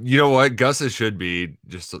thought. But you know what? Gus's should be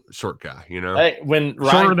just a short guy. You know, Hey, when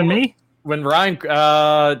Ryan, Shorter than me? When Ryan,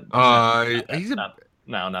 he's not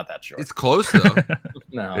that short. It's close though.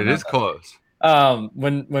 No, It not is that. close.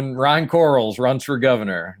 When Ryan Corals runs for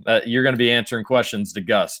governor, you're going to be answering questions to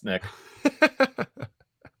Gus, Nick.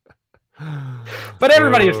 But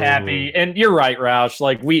everybody was happy, and you're right, Roush.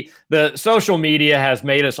 Like the social media has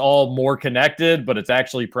made us all more connected, but it's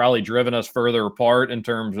actually probably driven us further apart in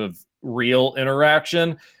terms of real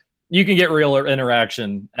interaction. You can get real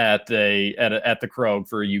interaction at the Krog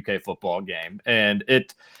for a UK football game, and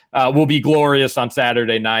it will be glorious on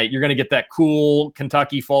Saturday night. You're going to get that cool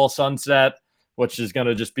Kentucky fall sunset, which is going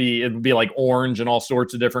to just be, it'll be like orange and all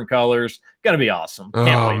sorts of different colors. Going to be awesome. Can't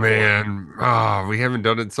Oh wait for it. man, we haven't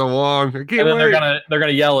done it in so long. I can't And then wait. they're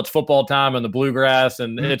gonna yell it's football time on the bluegrass,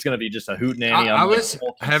 and it's gonna be just a hootenanny. I was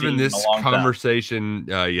having this conversation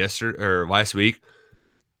yesterday or last week.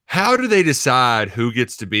 How do they decide who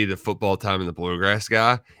gets to be the football time and the bluegrass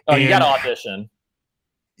guy? Oh, you got to And- audition.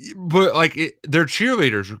 But like they're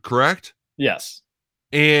cheerleaders, correct? Yes.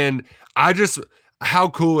 And how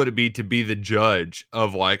cool would it be to be the judge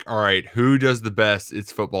of like, all right, who does the best?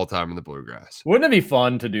 It's football time in the bluegrass. Wouldn't it be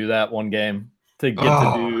fun to do that one game? To get to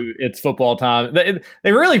Oh. do it's football time.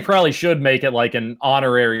 They really probably should make it like an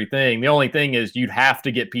honorary thing. The only thing is you'd have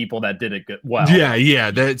to get people that did it well.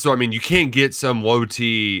 Yeah. So I mean, you can't get some low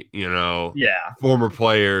T, Yeah. former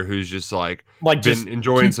player who's just like Like been just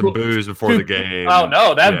enjoying too some cool- booze before the game. Oh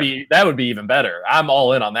no, that Yeah. would be even better. I'm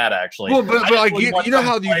all in on that actually. Well, but I just like wouldn't want you know some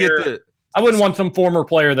how you player- get the I wouldn't want some former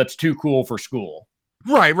player that's too cool for school.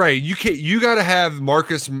 right. You can't. You got to have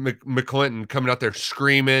Marcus McClinton coming out there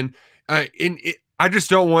screaming. I just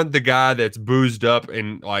don't want the guy that's boozed up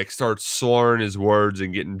and like starts slurring his words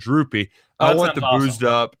and getting droopy. Oh, I that want the sounds awesome. boozed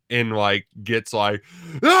up and like gets like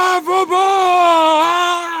football.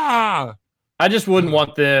 Ah! I just wouldn't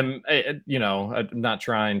want them, I'm not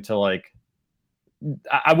trying to like,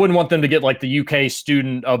 I wouldn't want them to get like the UK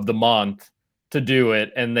student of the month to do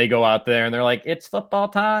it. And they go out there and they're like, it's football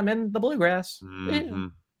time in the bluegrass.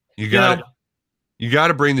 Mhm. You You got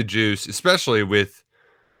to bring the juice, especially with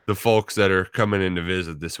the folks that are coming in to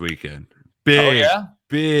visit this weekend.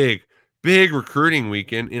 Big recruiting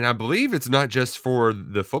weekend, and I believe it's not just for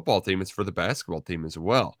the football team; it's for the basketball team as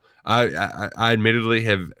well. I admittedly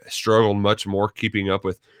have struggled much more keeping up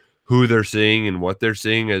with who they're seeing and what they're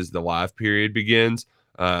seeing as the live period begins.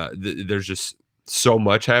 There's just so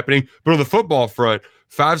much happening. But on the football front,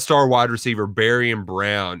 5-star wide receiver Barrion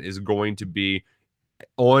Brown is going to be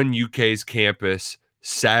on UK's campus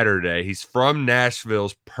Saturday. He's from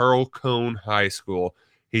Nashville's Pearl Cone High School.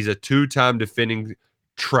 He's a 2-time defending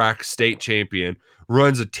track state champion,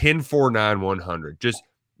 runs a 10.49 100, just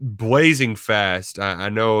blazing fast. I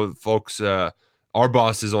know folks, our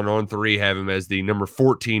bosses on 3 have him as the number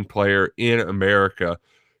 14 player in America.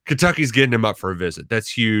 Kentucky's getting him up for a visit. That's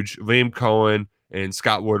huge. Liam Cohen and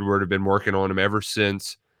Scott Woodward have been working on him ever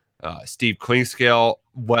since Steve Klingscale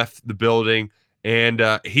left the building. And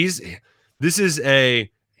he's a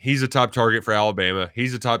top target for Alabama.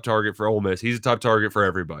 He's a top target for Ole Miss. He's a top target for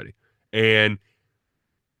everybody. And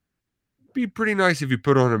it'd be pretty nice if you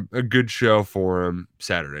put on a good show for him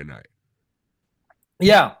Saturday night.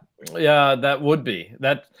 Yeah, that would be.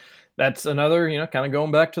 That's another, kind of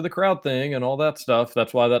going back to the crowd thing and all that stuff.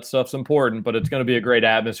 That's why that stuff's important, but it's going to be a great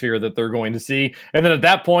atmosphere that they're going to see. And then at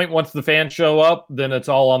that point, once the fans show up, then it's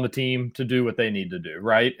all on the team to do what they need to do,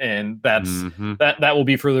 right? And that's that will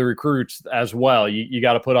be for the recruits as well. You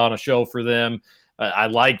got to put on a show for them. I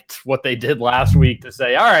liked what they did last week to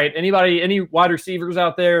say, all right, any wide receivers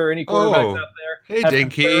out there or any quarterbacks out there? Hey, have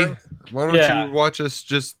Dinky, concerns? why don't you watch us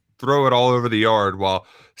just throw it all over the yard while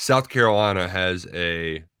South Carolina has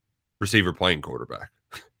a receiver playing quarterback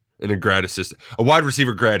and a wide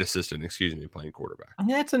receiver grad assistant, playing quarterback.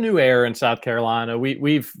 Yeah, it's a new era in South Carolina.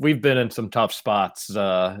 We've been in some tough spots,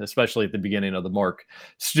 especially at the beginning of the Mark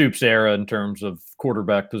Stoops era in terms of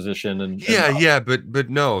quarterback position. And but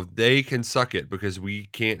no, they can suck it because we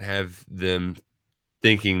can't have them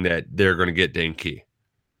thinking that they're going to get Dane Key.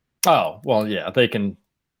 Oh well, yeah, they can.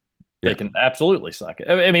 They can absolutely suck it.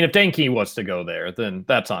 I mean, if Dane Key was to go there, then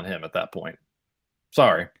that's on him at that point.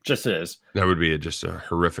 Sorry, just is. That would be just a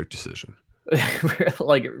horrific decision.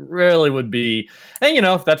 Like it really would be. And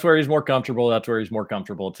if that's where he's more comfortable, that's where he's more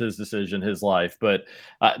comfortable. It's his decision, his life. But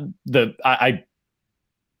I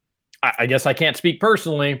I guess I can't speak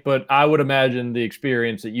personally, but I would imagine the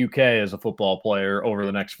experience at UK as a football player over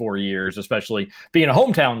the next 4 years, especially being a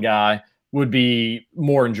hometown guy, would be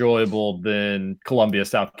more enjoyable than Columbia,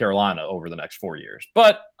 South Carolina over the next 4 years.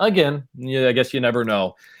 But again, yeah, I guess you never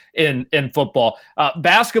know in football.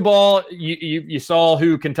 Basketball, you saw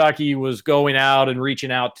who Kentucky was going out and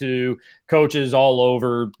reaching out to, coaches all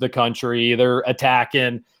over the country. They're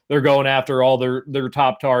attacking. They're going after all their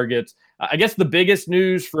top targets. I guess the biggest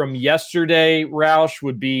news from yesterday, Roush,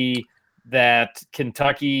 would be that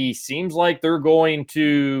Kentucky seems like they're going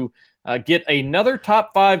to get another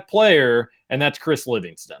top 5 player, and that's Chris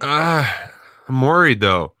Livingston. I'm worried,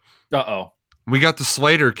 though. Uh-oh. We got the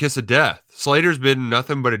Slater kiss of death. Slater's been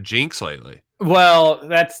nothing but a jinx lately. Well,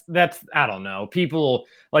 that's I don't know. People,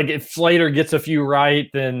 like, if Slater gets a few right,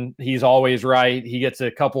 then he's always right. He gets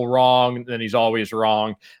a couple wrong, then he's always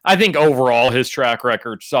wrong. I think overall his track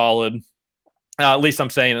record's solid. At least I'm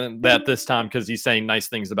saying that this time because he's saying nice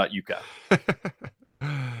things about UK.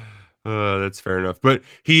 That's fair enough. But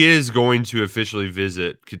he is going to officially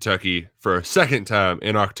visit Kentucky for a second time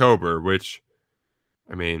in October, which,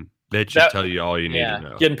 I mean, that should tell you all you need to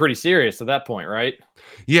know. Getting pretty serious at that point, right?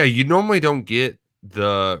 Yeah, you normally don't get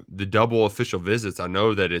the double official visits. I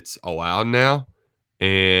know that it's allowed now,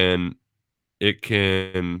 and it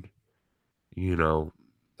can,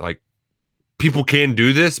 like, people can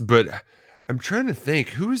do this, but I'm trying to think,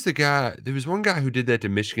 who was the guy? There was one guy who did that to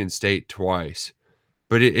Michigan State twice,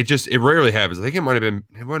 but it rarely happens. I think it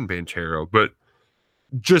wasn't Banchero, but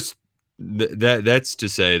just that's to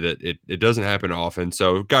say that it doesn't happen often.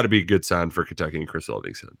 So got to be a good sign for Kentucky and Chris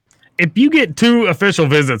Livingston. If you get 2 official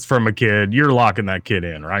visits from a kid, you're locking that kid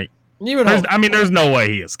in, right? There's no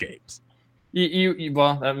way he escapes.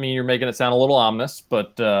 Well, I mean, you're making it sound a little ominous,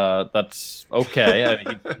 but that's okay.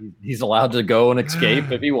 He's allowed to go and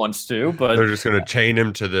escape if he wants to. But they're just going to chain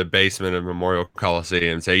him to the basement of Memorial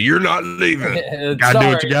Coliseum and say, "You're not leaving. Gotta do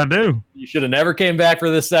what you gotta do." You should have never came back for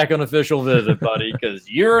this second official visit, buddy, because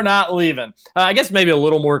you're not leaving. I guess maybe a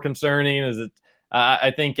little more concerning is that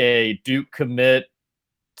I think a Duke commit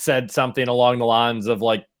said something along the lines of,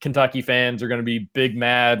 like, Kentucky fans are going to be big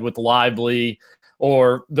mad with Lively,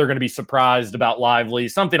 or they're going to be surprised about Lively,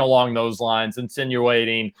 something along those lines,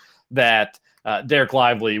 insinuating that Derek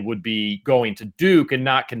Lively would be going to Duke and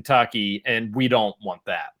not Kentucky, and we don't want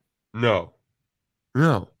that. No.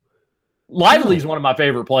 Lively's one of my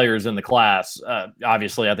favorite players in the class.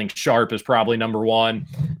 Obviously, I think Sharp is probably number 1.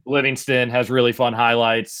 Livingston has really fun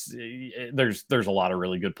highlights. There's a lot of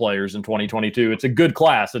really good players in 2022. It's a good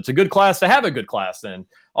class. It's a good class to have a good class in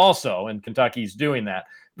also, and Kentucky's doing that.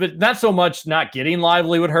 But not so much not getting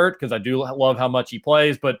Lively would hurt, because I do love how much he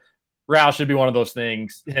plays, but Roush should be one of those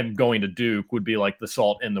things. Him going to Duke would be like the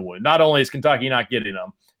salt in the wound. Not only is Kentucky not getting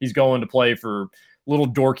him, he's going to play for little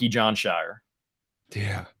dorky John Shire.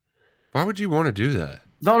 Yeah. Why would you want to do that?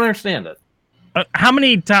 Don't understand it. How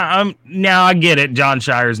many times? Now, I get it. John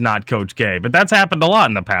Shire's not Coach K, but that's happened a lot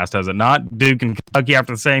in the past, has it not? Duke and Kentucky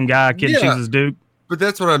after the same guy. Kid chooses Duke. But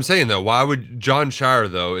that's what I'm saying, though. Why would John Shire,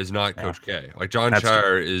 though, is not Coach K? Like, John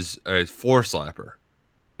Shire is a floor slapper,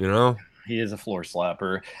 He is a floor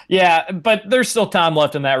slapper. Yeah, but there's still time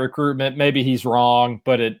left in that recruitment. Maybe he's wrong,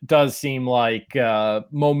 but it does seem like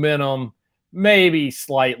momentum maybe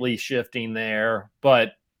slightly shifting there.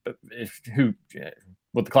 But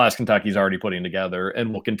with the class Kentucky's already putting together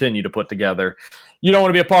and will continue to put together, you don't want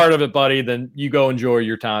to be a part of it, buddy, then you go enjoy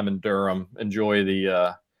your time in Durham. Enjoy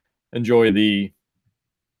the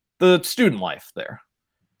student life there.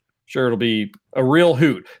 Sure, it'll be a real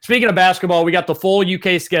hoot. Speaking of basketball, we got the full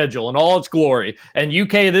UK schedule in all its glory. And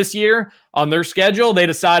UK this year, on their schedule, they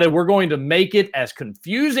decided we're going to make it as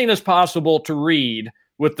confusing as possible to read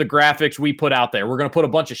with the graphics we put out there. We're going to put a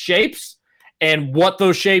bunch of shapes, and what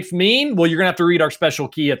those shapes mean, well, you're going to have to read our special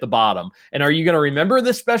key at the bottom. And are you going to remember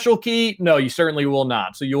this special key? No, you certainly will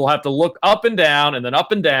not. So you will have to look up and down, and then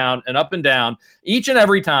up and down, and up and down each and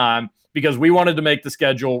every time, because we wanted to make the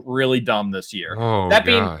schedule really dumb this year. Oh,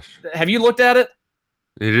 gosh. Have you looked at it?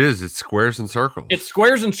 It is. It's squares and circles. It's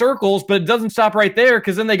squares and circles, but it doesn't stop right there,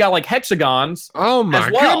 because then they got, like, hexagons. Oh,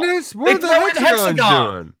 my goodness. What are the hexagons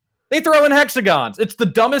doing? They throw in hexagons. It's the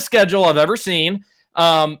dumbest schedule I've ever seen.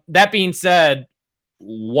 That being said,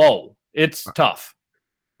 whoa, it's tough.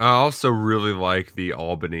 I also really like the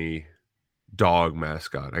Albany dog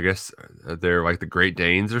mascot. I guess they're like the Great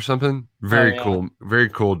Danes or something. Very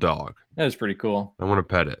cool dog. That is pretty cool. I want to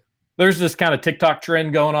pet it. There's this kind of TikTok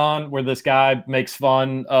trend going on where this guy makes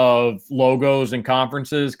fun of logos and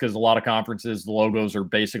conferences, because a lot of conferences, the logos are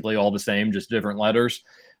basically all the same, just different letters.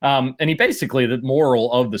 And he basically, the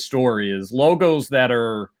moral of the story is logos that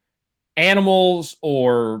are animals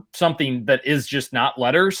or something that is just not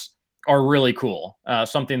letters are really cool.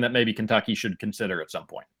 Something that maybe Kentucky should consider at some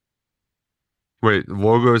point. Wait,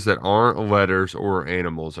 logos that aren't letters or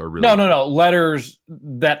animals are really No. Letters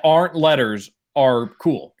that aren't letters are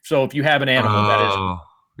cool. So if you have an animal that is cool.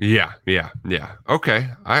 Yeah. Okay.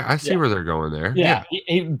 I see where they're going there. Yeah.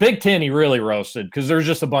 Big Ten, he really roasted because there's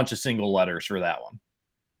just a bunch of single letters for that one.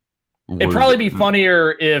 It'd probably be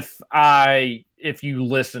funnier if you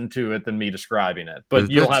listen to it than me describing it, but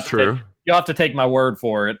you'll have to take my word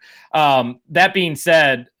for it. That being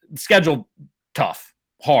said, schedule tough,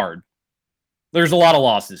 hard. There's a lot of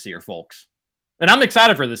losses here, folks. And I'm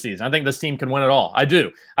excited for this season. I think this team can win it all. I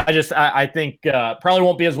do. I think probably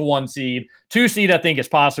won't be as a 1 seed. 2 seed, I think is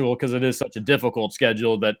possible because it is such a difficult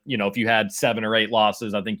schedule that, if you had 7 or 8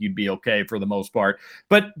 losses, I think you'd be okay for the most part.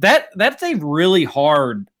 But that's a really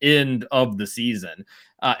hard end of the season.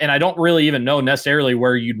 And I don't really even know necessarily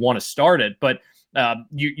where you'd want to start it. But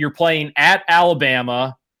you're playing at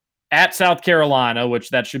Alabama, at South Carolina, which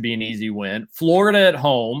that should be an easy win. Florida at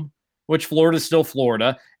home, which Florida's still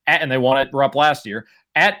Florida. And they won it up last year,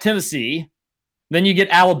 at Tennessee. Then you get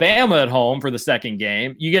Alabama at home for the second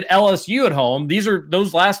game. You get LSU at home.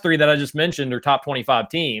 Those last 3 that I just mentioned are top 25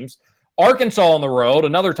 teams. Arkansas on the road,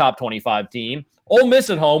 another top 25 team. Ole Miss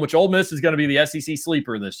at home, which Ole Miss is going to be the SEC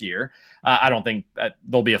sleeper this year. I don't think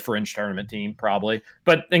they'll be a fringe tournament team probably.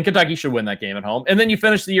 And Kentucky should win that game at home. And then you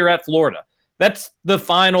finish the year at Florida. That's the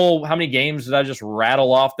final. How many games did I just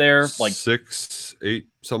rattle off there? Like 6, 8,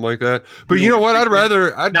 something like that. But you know what? I'd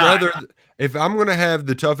rather if I'm going to have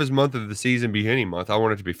the toughest month of the season be any month, I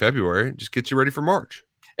want it to be February. Just get you ready for March.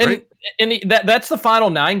 Right? And that's the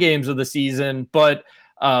final 9 games of the season. But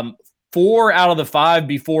 4 out of the 5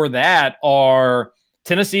 before that are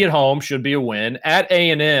Tennessee at home, should be a win. At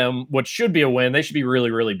A&M, which should be a win. They should be really,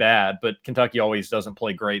 really bad, but Kentucky always doesn't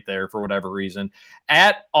play great there for whatever reason.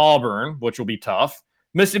 At Auburn, which will be tough.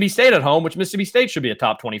 Mississippi State at home, which Mississippi State should be a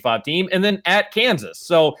top 25 team. And then at Kansas.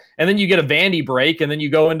 And then you get a Vandy break, and then you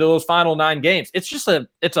go into those final 9 games. It's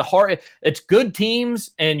good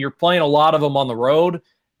teams, and you're playing a lot of them on the road.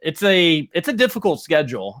 It's a difficult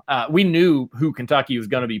schedule. We knew who Kentucky was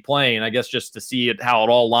going to be playing, I guess, just to see how it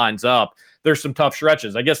all lines up. There's some tough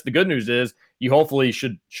stretches. I guess the good news is you hopefully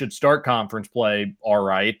should start conference play all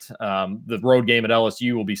right. The road game at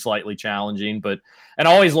LSU will be slightly challenging, and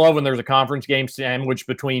I always love when there's a conference game sandwiched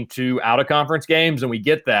between 2 out-of-conference games, and we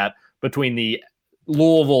get that between the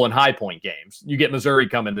Louisville and High Point games. You get Missouri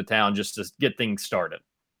coming to town just to get things started.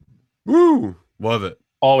 Woo! Love it.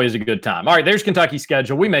 Always a good time. All right, there's Kentucky's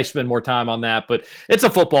schedule. We may spend more time on that, but it's a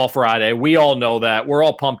football Friday. We all know that. We're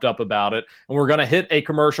all pumped up about it, and we're going to hit a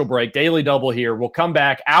commercial break. Daily Double here. We'll come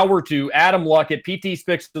back. Hour 2, Adam Luckett, PT's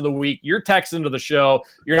Picks of the Week. You're texting to the show.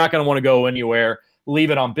 You're not going to want to go anywhere.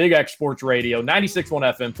 Leave it on Big X Sports Radio, 96.1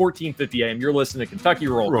 FM, 1450 AM. You're listening to Kentucky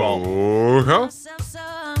Roll Call. I'm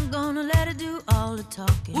gonna let it do all the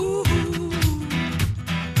talking.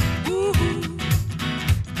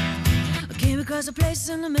 Came across a place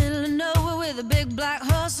in the middle of nowhere with a big black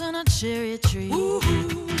horse and a cherry tree.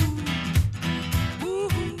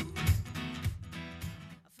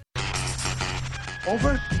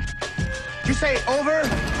 Over? You say over?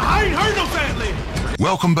 I ain't heard no family.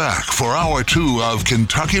 Welcome back for Hour 2 of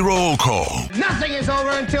Kentucky Roll Call Nothing is over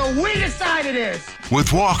until we decide it is.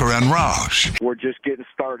 with Walker and Roush. We're just getting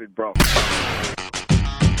started, bro.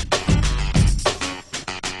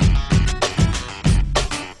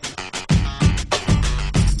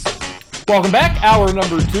 Welcome back. Hour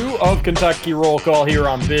number 2 of Kentucky Roll Call here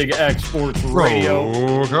on Big X Sports Radio.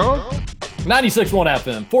 96.1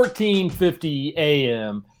 FM, 1450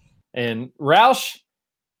 AM. And Roush,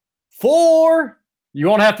 4. You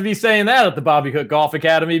won't have to be saying that at the Bobby Cook Golf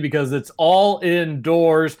Academy because it's all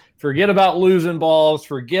indoors. Forget about losing balls.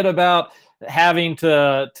 Forget about having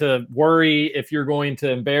to worry if you're going to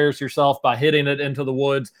embarrass yourself by hitting it into the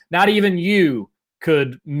woods. Not even you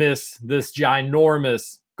could miss this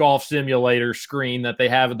ginormous golf simulator screen that they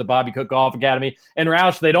have at the Bobby Cook Golf Academy. And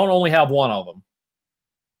Roush, they don't only have one of them.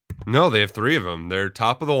 No, they have 3 of them. They're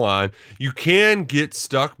top of the line. You can get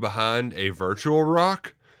stuck behind a virtual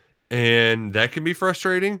rock, and that can be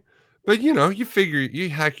frustrating. But, you figure you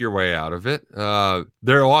hack your way out of it.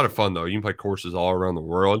 They're a lot of fun, though. You can play courses all around the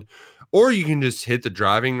world. Or you can just hit the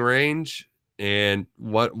driving range and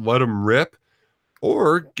let them rip.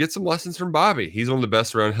 Or get some lessons from Bobby. He's one of the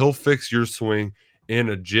best around. He'll fix your swing in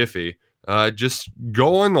a jiffy. Just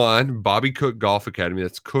go online, Bobby Cook Golf Academy.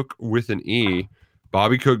 That's Cook with an E.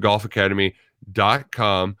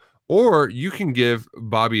 BobbyCookGolfAcademy.com, or you can give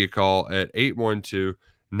Bobby a call at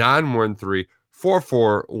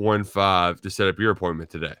 812-913-4415 to set up your appointment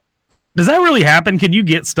today. Does that really happen? Can you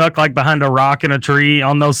get stuck like behind a rock in a tree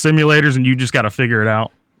on those simulators and you just got to figure it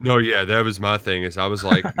out? No, yeah, that was my thing. Is I was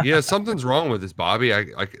like, yeah, something's wrong with this, Bobby. I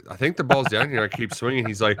think the ball's down here. I keep swinging.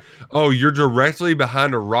 He's like, oh, you're directly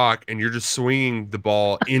behind a rock and you're just swinging the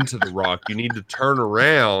ball into the rock. You need to turn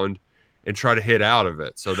around and try to hit out of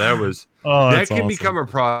it. So that was that can become a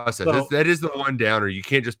process. So, that is the one downer. You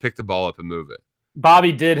can't just pick the ball up and move it.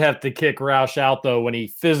 Bobby did have to kick Roush out though when he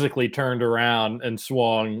physically turned around and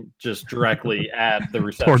swung just directly at the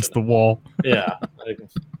reception towards the wall. Yeah.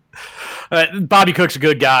 Bobby Cook's a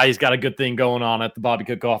good guy. He's got a good thing going on at the Bobby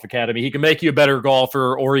Cook Golf Academy. He can make you a better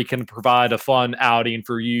golfer, or he can provide a fun outing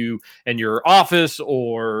for you and your office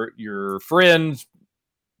or your friends.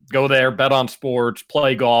 Go there, bet on sports,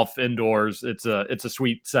 play golf indoors. It's a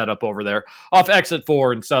sweet setup over there off exit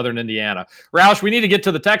 4 in Southern Indiana. Roush, we need to get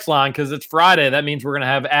to the text line because it's Friday. That means we're going to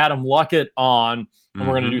have Adam Luckett on, and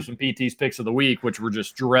we're going to do some PT's picks of the week, which were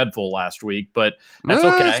just dreadful last week, but that's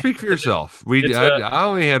okay. Speak for yourself. I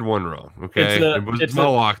only had one wrong. Okay, it was my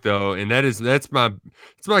lock though, and that's my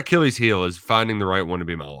Achilles heel is finding the right one to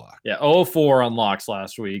be my lock. Yeah, 0-4 on locks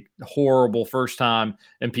last week. Horrible first time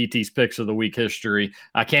in PT's picks of the week history.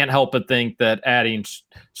 I can't help but think that adding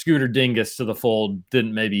Scooter Dingus to the fold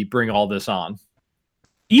didn't maybe bring all this on.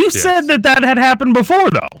 You said that had happened before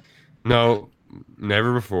though. No.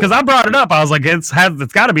 Never before. Because I brought it up. I was like, it's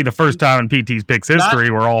got to be the first time in PT's picks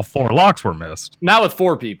history where all 4 locks were missed. Not with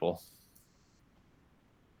 4 people.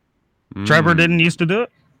 Trevor didn't used to do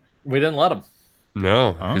it? We didn't let him.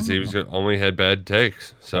 No, because he was only had bad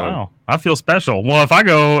takes. So wow. I feel special. Well, if I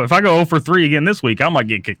go 0 for 3 again this week, I might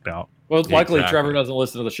get kicked out. Well, luckily Trevor doesn't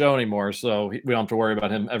listen to the show anymore, so we don't have to worry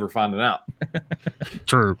about him ever finding out.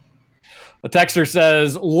 True. A texter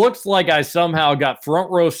says, looks like I somehow got front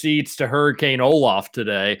row seats to Hurricane Olaf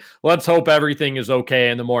today. Let's hope everything is okay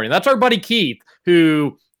in the morning. That's our buddy Keith,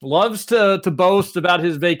 who loves to boast about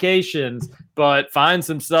his vacations, but finds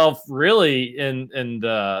himself really in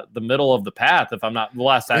the middle of the path, if I'm not the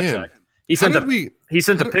last I checked. He sent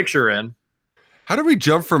a picture in. How did we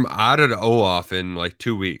jump from Ida to Olaf in like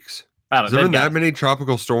 2 weeks? Has there been that many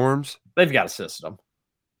tropical storms? They've got a system.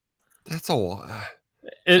 That's a lot.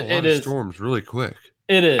 It is storms really quick.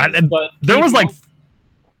 It is. But there was like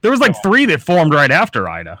 3 that formed right after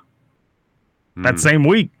Ida that same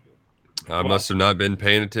week. I must have not been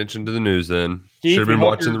paying attention to the news then. Should have been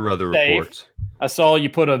watching the weather reports. I saw you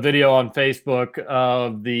put a video on Facebook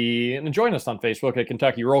of and join us on Facebook at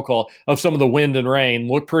Kentucky Roll Call of some of the wind and rain.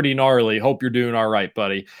 Look pretty gnarly. Hope you're doing all right,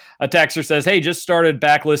 buddy. A texter says, hey, just started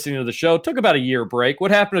back listening to the show. Took about a year break. What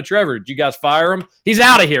happened to Trevor? Did you guys fire him? He's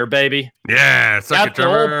out of here, baby. Yeah, suck it,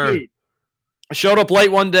 Trevor. I showed up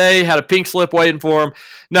late one day, had a pink slip waiting for him.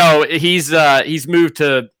 No, he's moved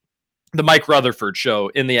to the Mike Rutherford show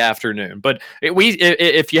in the afternoon. But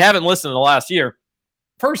if you haven't listened to the last year,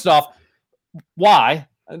 first off, why?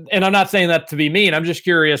 And I'm not saying that to be mean. I'm just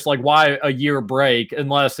curious, like, why a year break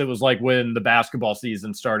unless it was like when the basketball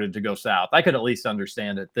season started to go south. I could at least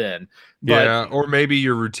understand it then. But yeah, or maybe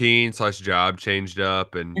your routine / job changed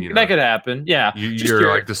up, and that could happen. Yeah, you're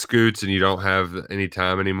like the Scoots, and you don't have any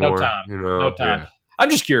time anymore. No time. Yeah. I'm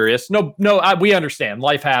just curious. We understand.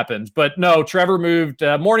 Life happens. But no, Trevor moved.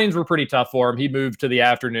 Mornings were pretty tough for him. He moved to the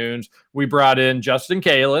afternoons. We brought in Justin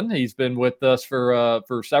Kalen. He's been with us for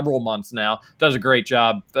several months now. Does a great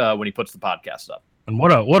job when he puts the podcast up. And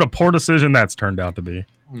what a poor decision that's turned out to be.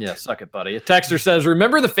 Yeah, suck it, buddy. A texter says,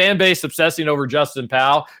 remember the fan base obsessing over Justin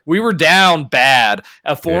Powell? We were down bad.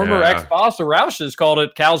 A former ex-boss of Roush's called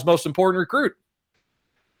it Cal's most important recruit.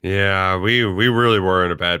 Yeah, we really were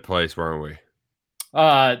in a bad place, weren't we?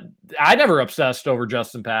 I never obsessed over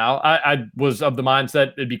Justin Powell. I was of the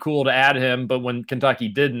mindset it'd be cool to add him, but when Kentucky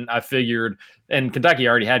didn't, I figured, and Kentucky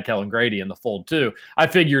already had Kellen Grady in the fold too. I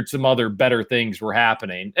figured some other better things were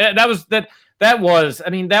happening. And that was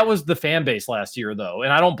the fan base last year though.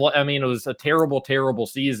 And it was a terrible, terrible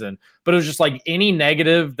season, but it was just like any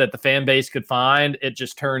negative that the fan base could find, it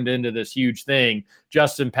just turned into this huge thing.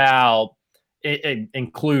 Justin Powell it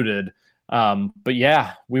included. But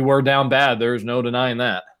yeah, we were down bad. There's no denying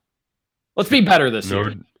that. Let's be better this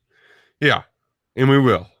year. Yeah, and we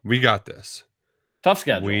will. We got this. Tough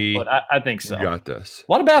schedule, but I think so. We got this.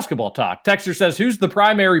 A lot of basketball talk. Texter says, who's the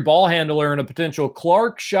primary ball handler in a potential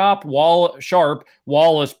Clark, Sharp, Wallace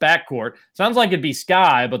backcourt? Sounds like it'd be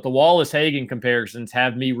Sky, but the Wallace-Hagan comparisons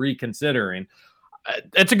have me reconsidering.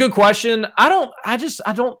 It's a good question. I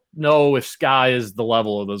don't know if Sky is the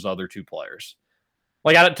level of those other two players.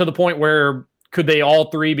 Like, to the point where could they all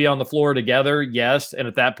three be on the floor together? Yes. And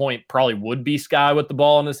at that point, probably would be Sky with the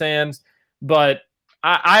ball in his hands. But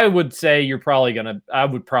I would say I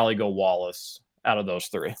would probably go Wallace out of those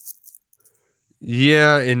three.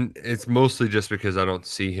 Yeah, and it's mostly just because I don't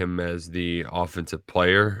see him as the offensive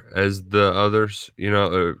player as the others,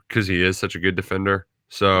 because he is such a good defender.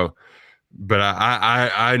 So, but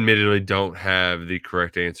I admittedly don't have the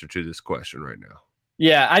correct answer to this question right now.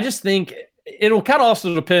 Yeah, I just think it'll kind of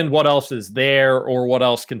also depend what else is there or what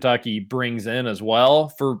else Kentucky brings in as well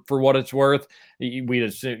for what it's worth. We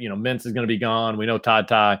assume, Mintz is going to be gone. We know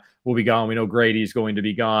Ty will be gone. We know Grady's going to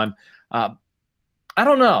be gone. I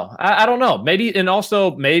don't know. I don't know. Maybe, and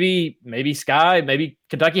also maybe Sky, maybe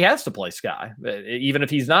Kentucky has to play Sky, even if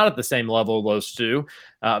he's not at the same level of those two.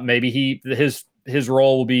 Maybe his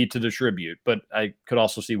role will be to distribute, but I could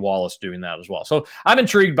also see Wallace doing that as well. So I'm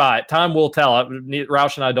intrigued by it. Time will tell.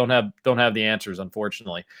 Roush and I don't have the answers,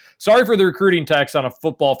 unfortunately. Sorry for the recruiting text on a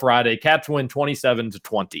Football Friday. Cats win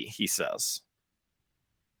 27-20. He says.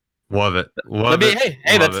 Love it. Love it.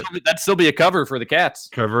 Hey, that'd still be a cover for the Cats.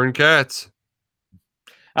 Covering Cats.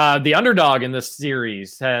 The underdog in this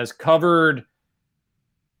series has covered,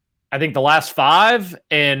 I think, the last 5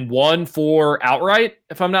 and won 4 outright,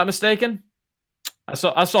 if I'm not mistaken. I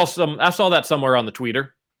saw that somewhere on the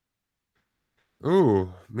Twitter.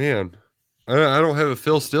 Oh man, I don't have a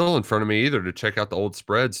Phil Still in front of me either to check out the old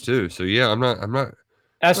spreads too. So yeah, I'm not.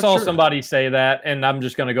 I saw somebody say that, and I'm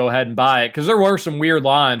just going to go ahead and buy it because there were some weird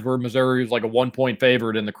lines where Missouri was like a 1-point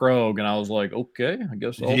favorite in the Krog, and I was like, okay, I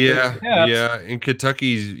guess. Yeah. And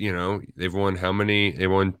Kentucky's, they've won how many? They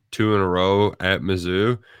won 2 in a row at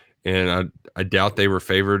Mizzou, and I doubt they were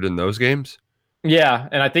favored in those games. Yeah,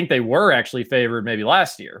 and I think they were actually favored maybe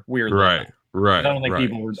last year. Weirdly, right. I don't think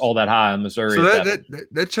people were all that high on Missouri. So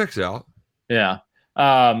that checks out. Yeah.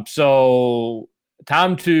 So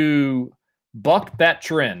time to buck that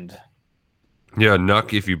trend. Yeah,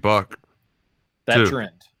 nuck if you buck. That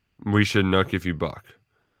trend. We should nuck if you buck.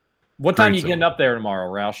 What time are you getting up there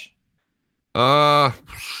tomorrow, Roush? I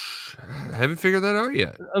haven't figured that out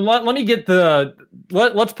yet. Let me get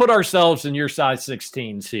let's put ourselves in your size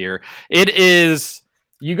 16s here. It is,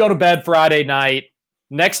 you go to bed Friday night.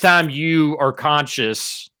 Next time you are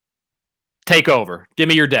conscious, take over. Give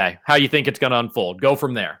me your day. How you think it's going to unfold. Go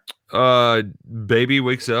from there. Baby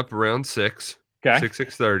wakes up around 6. Okay.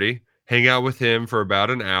 6:30. Hang out with him for about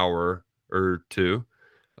an hour or 2.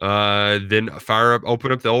 Then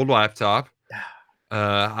open up the old laptop.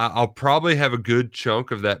 I'll probably have a good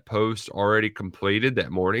chunk of that post already completed, that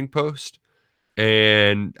morning post.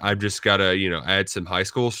 And I've just got to, add some high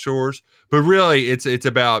school chores. But really, it's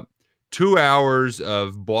about 2 hours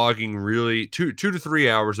of blogging, really 2 to 3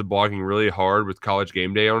 hours of blogging really hard with College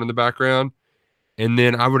Game Day on in the background. And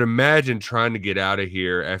then I would imagine trying to get out of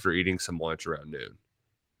here after eating some lunch around noon.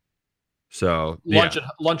 So lunch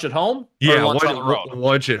at home? Yeah, lunch on the road?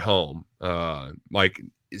 Lunch at home.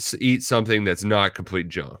 Eat something that's not complete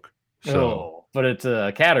junk. So, but it's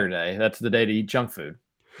a Catter Day. That's the day to eat junk food.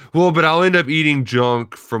 Well, but I'll end up eating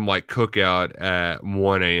junk from cookout at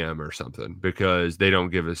 1 a.m. or something because they don't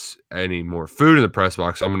give us any more food in the press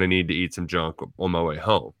box. So I'm going to need to eat some junk on my way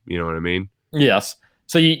home. You know what I mean? Yes.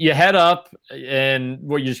 So you head up and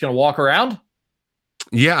you're just going to walk around?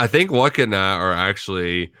 Yeah, I think Luck and I are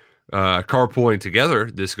actually carpooling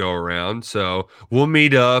together this go around. So we'll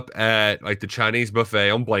meet up at the Chinese buffet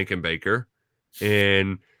on Blankenbaker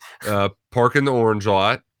and park in the orange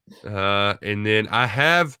lot. And then I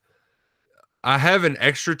have an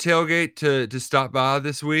extra tailgate to stop by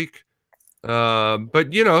this week. But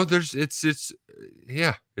it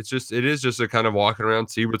is just a kind of walking around,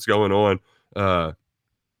 see what's going on,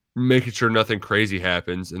 making sure nothing crazy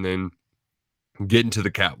happens, and then getting to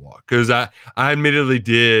the catwalk. Because I admittedly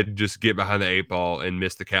did just get behind the 8 ball and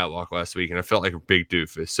miss the catwalk last week, and I felt like a big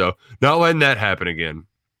doofus. So not letting that happen again.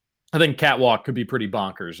 I think catwalk could be pretty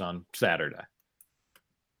bonkers on Saturday.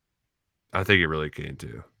 I think it really can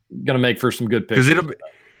too. Gonna make for some good pictures.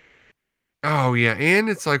 Oh yeah, and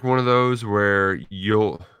it's one of those where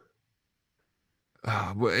it'll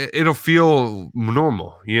feel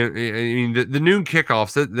normal. I mean, the noon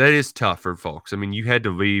kickoffs that is tough for folks. I mean, you had to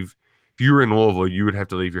leave. If you were in Louisville, you would have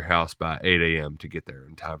to leave your house by 8 a.m. to get there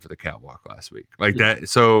in time for the catwalk last week. That.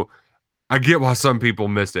 So I get why some people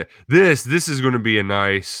missed it. This is going to be a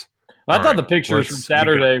nice. I thought the pictures from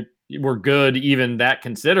Saturday were good, even that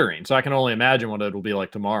considering. So I can only imagine what it'll be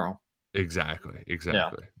like tomorrow. Exactly.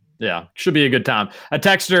 Yeah. Should be a good time. A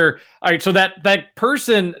texter. All right. So that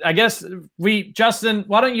person, I guess Justin,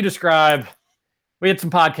 why don't you describe, we had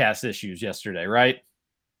some podcast issues yesterday, right?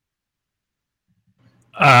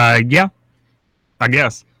 Yeah, I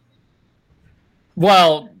guess.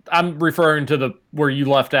 Well, I'm referring to where you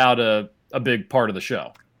left out a big part of the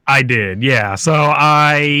show. I did, yeah. So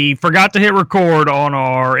I forgot to hit record on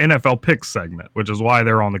our NFL picks segment, which is why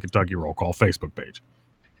they're on the Kentucky Roll Call Facebook page.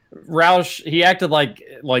 Roush, he acted like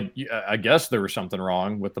I guess there was something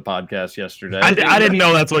wrong with the podcast yesterday. I didn't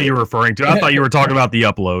know that's what you were referring to. I thought you were talking about the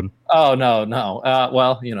upload. Oh no.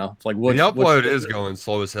 Well, it's like The upload is going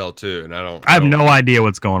slow as hell too, and I have no idea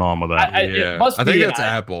what's going on with that. I think it's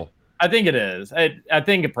Apple. I think it is. I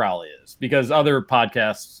think it probably is because other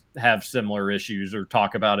podcasts have similar issues or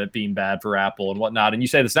talk about it being bad for Apple and whatnot. And you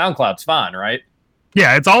say the SoundCloud's fine, right?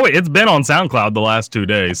 Yeah, it's been on SoundCloud the last 2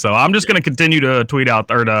 days, so I'm just going to continue to tweet out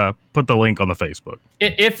or to put the link on the Facebook.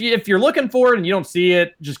 If you're looking for it and you don't see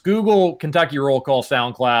it, just Google Kentucky Roll Call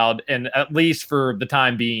SoundCloud, and at least for the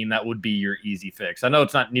time being, that would be your easy fix. I know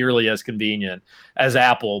it's not nearly as convenient as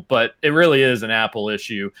Apple, but it really is an Apple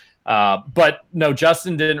issue. But no,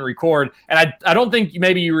 Justin didn't record, and I don't think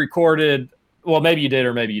maybe you recorded. Well, maybe you did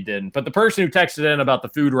or maybe you didn't. But the person who texted in about the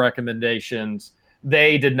food recommendations,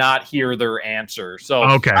 they did not hear their answer. So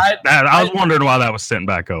okay, I was wondering why that was sent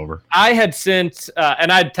back over. I had sent,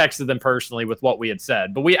 and I had texted them personally with what we had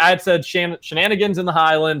said. But I had said shenanigans in the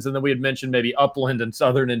Highlands, and then we had mentioned maybe Upland and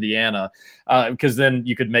Southern Indiana, because then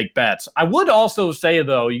you could make bets. I would also say,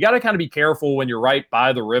 though, you got to kind of be careful when you're right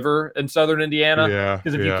by the river in Southern Indiana. Yeah.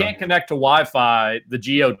 Because if you can't connect to Wi-Fi, the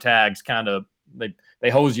geotags kind of, they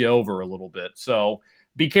hose you over a little bit. So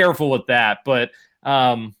be careful with that. But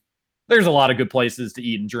there's a lot of good places to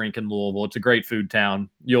eat and drink in Louisville. It's a great food town.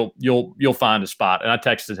 You'll find a spot. And I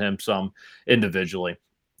texted him some individually.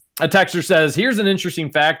 A texter says, here's an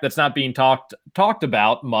interesting fact that's not being talked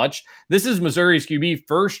about much. This is Missouri's QB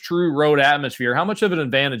first true road atmosphere. How much of an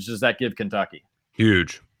advantage does that give Kentucky?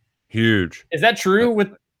 Huge. Is that true with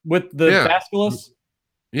the Vasquez?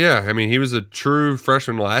 Yeah, I mean, he was a true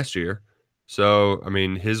freshman last year. So, I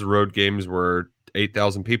mean, his road games were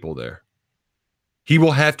 8,000 people there. He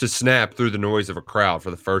will have to snap through the noise of a crowd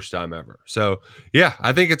for the first time ever. So, yeah,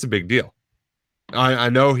 I think it's a big deal. I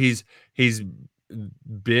know he's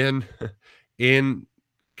been in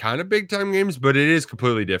kind of big time games, but it is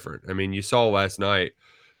completely different. I mean, you saw last night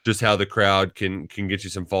just how the crowd can get you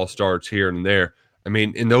some false starts here and there. I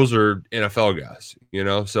mean, and those are NFL guys,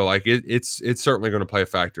 so like it's certainly going to play a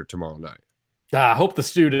factor tomorrow night. I hope the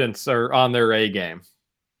students are on their A game.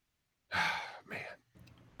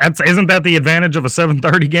 Isn't that the advantage of a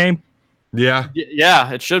 7:30 game? Yeah,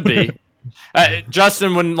 it should be.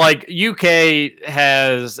 Justin, when UK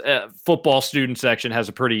has football student section has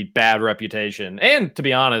a pretty bad reputation, and to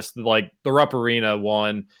be honest, the Rupp Arena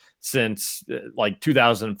won since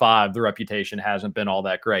 2005. The reputation hasn't been all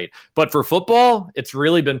that great, but for football, it's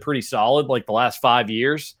really been pretty solid the last 5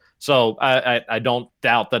 years. So I don't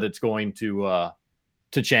doubt that it's going to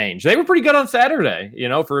change. They were pretty good on Saturday,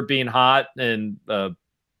 for it being hot and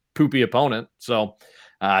poopy opponent. So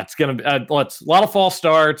it's going to be a lot of false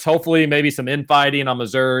starts. Hopefully maybe some infighting on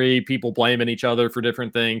Missouri, people blaming each other for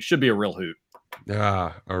different things. Should be a real hoot.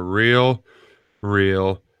 A real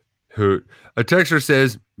hoot. A texter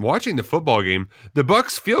says, watching the football game, the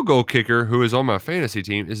Bucs field goal kicker who is on my fantasy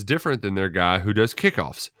team is different than their guy who does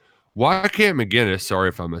kickoffs. Why can't McGinnis, sorry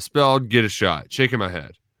if I misspelled, get a shot? Shaking my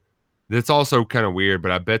head. That's also kind of weird,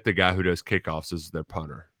 but I bet the guy who does kickoffs is their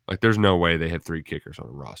punter. There's no way they have 3 kickers on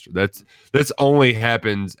a roster. That's only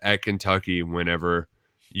happens at Kentucky whenever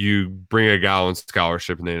you bring a guy on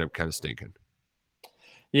scholarship and they end up kind of stinking.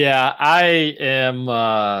 Yeah, I am,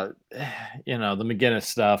 the McGinnis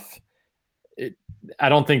stuff. I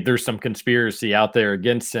don't think there's some conspiracy out there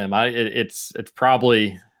against him. It's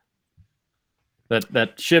probably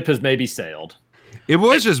that ship has maybe sailed. It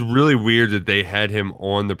was just really weird that they had him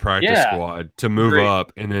on the practice squad to move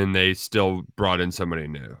up, and then they still brought in somebody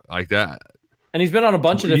new like that. And he's been on a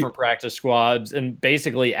bunch of different practice squads and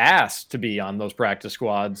basically asked to be on those practice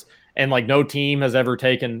squads. And no team has ever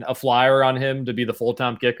taken a flyer on him to be the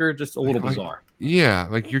full-time kicker. Just a little bizarre. Yeah,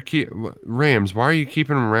 Rams. Why are you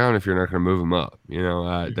keeping him around if you're not going to move him up?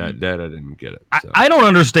 That I didn't get it. So. I don't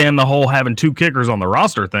understand the whole having 2 kickers on the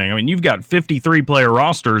roster thing. I mean, you've got 53 player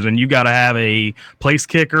rosters, and you got to have a place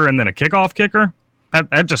kicker and then a kickoff kicker.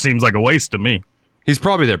 That just seems like a waste to me. He's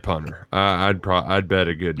probably their punter. I'd bet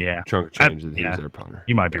a good chunk of change that he's their punter.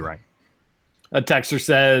 You might be right. A texter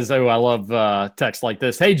says, I love texts like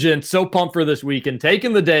this. Hey, gents, so pumped for this weekend.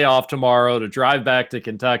 Taking the day off tomorrow to drive back to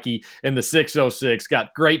Kentucky in the 606.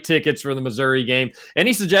 Got great tickets for the Missouri game.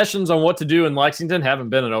 Any suggestions on what to do in Lexington? Haven't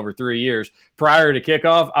been in over 3 years. Prior to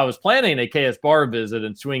kickoff, I was planning a KS Bar visit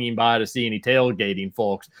and swinging by to see any tailgating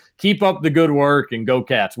folks. Keep up the good work and go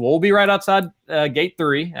Cats. We'll be right outside Gate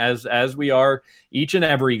 3 as we are each and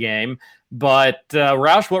every game. But,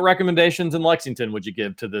 Roush, what recommendations in Lexington would you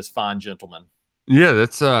give to this fine gentleman? Yeah,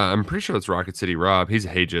 that's I'm pretty sure it's Rocket City Rob. He's a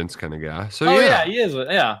Hey Gents kind of guy. So Oh yeah. yeah, he is.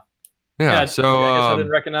 Yeah. Yeah. So I guess I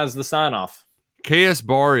didn't recognize the sign off. KS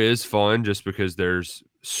Bar is fun just because there's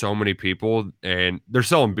so many people and they're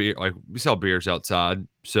selling beer. Like we sell beers outside.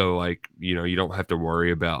 So like, you know, you don't have to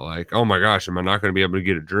worry about like, oh my gosh, am I not going to be able to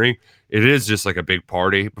get a drink? It is just like a big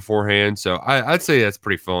party beforehand. So I'd say that's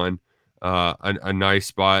pretty fun. A nice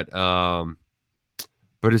spot.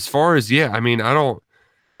 But as far as, yeah, I mean,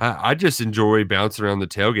 I just enjoy bouncing around the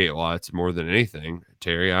tailgate lots more than anything,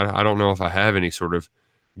 Terry. I don't know if I have any sort of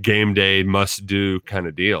game day must do kind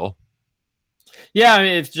of deal. Yeah, I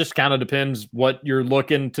mean, it just kind of depends what you're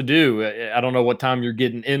looking to do. I don't know what time you're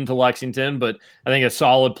getting into Lexington, but I think a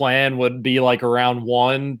solid plan would be like around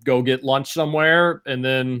 1, go get lunch somewhere, and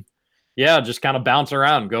then, yeah, just kind of bounce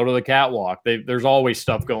around, go to the catwalk. There's always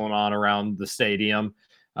stuff going on around the stadium,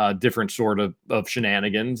 different sort of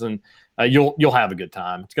shenanigans, and you'll have a good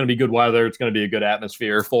time. It's going to be good weather. It's going to be a good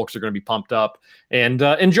atmosphere. Folks are going to be pumped up, and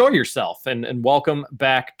enjoy yourself. And welcome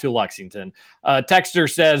back to Lexington.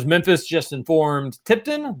 Texter says Memphis just informed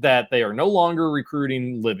Tipton that they are no longer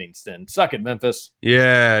recruiting Livingston. Suck it, Memphis.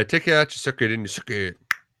 Yeah, take it out, you suck it, and you suck it,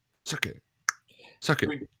 suck it, suck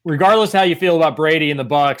it. Regardless how you feel about Brady and the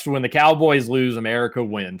Bucks, when the Cowboys lose, America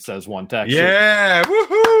wins. Says one Texter. Yeah,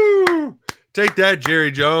 woohoo! Take that,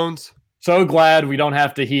 Jerry Jones. So glad we don't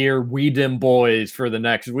have to hear "We Dem Boys" for the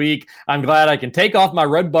next week. I'm glad I can take off my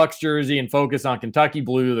Red Bucks jersey and focus on Kentucky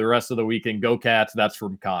Blue the rest of the weekend. Go Cats. That's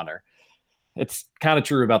from Connor. It's kind of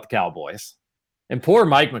true about the Cowboys. And poor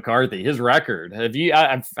Mike McCarthy, his record.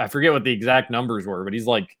 I forget what the exact numbers were, but he's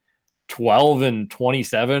like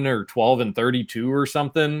 12-27 or 12-32 or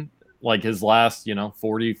something, like his last,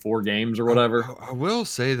 44 games or whatever. I will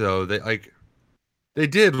say though, they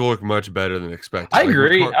did look much better than expected. I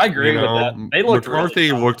agree. I agree with that. They looked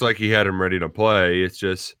McCarthy really looked like he had him ready to play. It's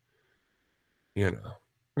just, I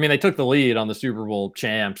mean, they took the lead on the Super Bowl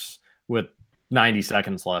champs with 90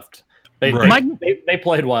 seconds left. They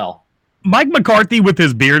played well. Mike McCarthy with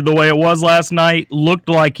his beard the way it was last night looked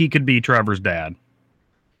like he could be Trevor's dad.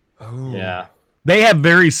 Oh yeah. They have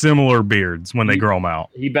very similar beards when they grow them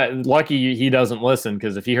out. Lucky he doesn't listen,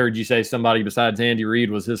 because if he heard you say somebody besides Andy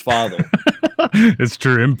Reid was his father, it's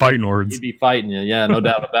true. In fighting words, he'd be fighting you. Yeah, no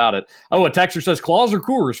doubt about it. Oh, a texter says claws or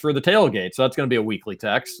Coors for the tailgate, so that's going to be a weekly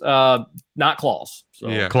text. Not claws. So.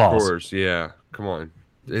 yeah, claws. Coors. Yeah, come on.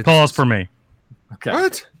 Claws for me. Okay.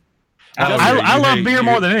 What? I love beer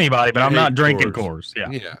more than anybody, but I'm not drinking Coors. Yeah.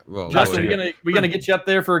 Yeah. Well, Justin, we gonna get you up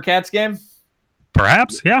there for a Cats game?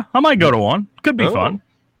 Perhaps. Yeah, I might go to one. Could be fun.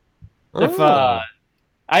 If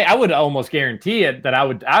I would almost guarantee it that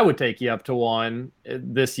I would take you up to one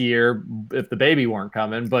this year if the baby weren't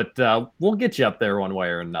coming, but we'll get you up there one way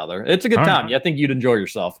or another. It's a good time. Yeah, I think you'd enjoy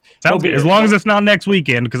yourself. Sounds good. As long as it's not next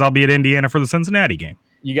weekend, because I'll be at Indiana for the Cincinnati game.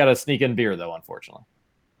 You got to sneak in beer though, unfortunately.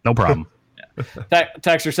 No problem.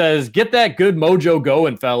 Texter says, get that good mojo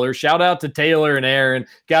going, fellers. Shout out to Taylor and Aaron.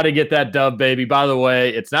 Got to get that dub, baby. By the way,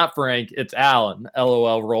 it's not Frank, it's Alan.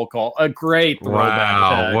 LOL roll call. A great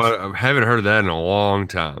throwback. Wow. I haven't heard that in a long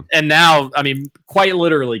time. And now, I mean, quite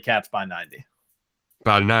literally Cats by 90.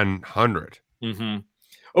 By 900. Mm-hmm.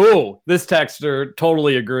 Oh, this texter,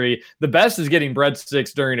 totally agree. The best is getting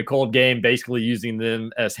breadsticks during a cold game, basically using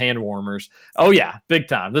them as hand warmers. Oh, yeah, big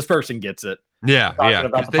time. This person gets it. Yeah, Talking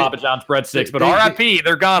about the Papa John's breadsticks, but RIP,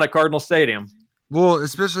 they're gone at Cardinal Stadium. Well,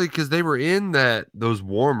 especially because they were in those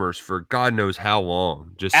warmers for God knows how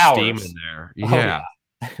long, just Hours. Steaming there. Yeah,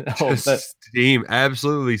 steam,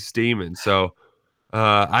 absolutely steaming. So,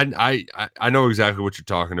 I know exactly what you're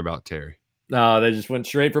talking about, Terry. No, they just went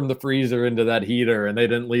straight from the freezer into that heater, and they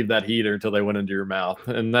didn't leave that heater until they went into your mouth.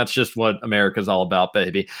 And that's just what America's all about,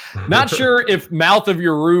 baby. Not sure if mouth of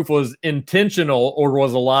your roof was intentional or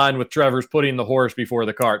was aligned with Trevor's putting the horse before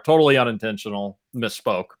the cart. Totally unintentional.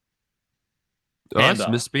 Misspoke. Us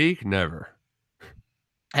misspeak? Never.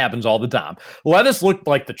 Happens all the time. Levis looked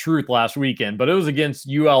like the truth last weekend, but it was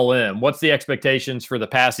against ULM. What's the expectations for the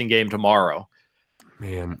passing game tomorrow?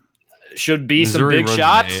 Man. Should be Missouri some big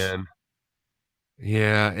shots. Man.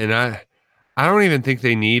 Yeah, and I don't even think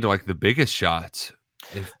they need like the biggest shots.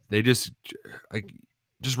 If they just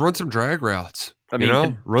run some drag routes,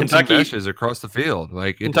 run Kentucky, some meshes across the field.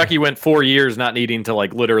 Kentucky went 4 years not needing to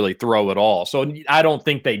literally throw it all. So I don't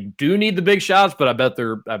think they do need the big shots, but I bet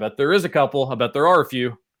there is a couple. I bet there are a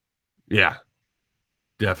few. Yeah,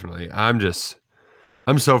 definitely.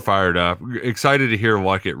 I'm so fired up, excited to hear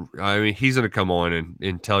Luckett. I mean, he's going to come on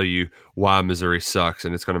and tell you why Missouri sucks,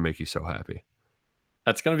 and it's going to make you so happy.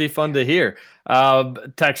 That's going to be fun to hear.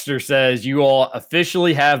 Texter says, you all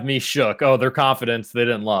officially have me shook. Oh, their confidence they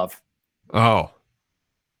didn't love. Oh.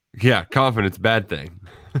 Yeah, confidence, bad thing.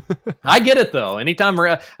 I get it though. Anytime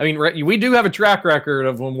we do have a track record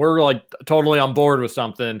of when we're like totally on board with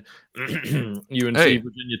something, UNC,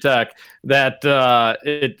 Virginia Tech, that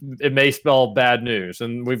it may spell bad news,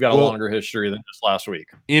 and we've got a longer history than just last week.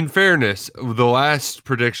 In fairness, the last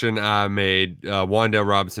prediction I made, Wan'Dale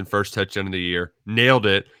Robinson first touchdown of the year, nailed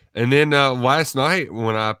it. And then last night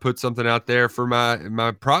when I put something out there for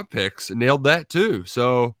my prop picks, nailed that too.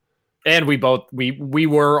 So. And we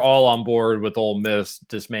were all on board with Ole Miss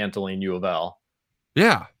dismantling U of L.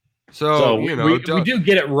 Yeah. So we do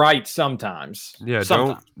get it right sometimes. Yeah,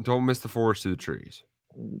 sometimes. Don't miss the forest to the trees.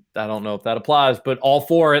 I don't know if that applies, but all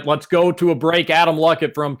for it. Let's go to a break. Adam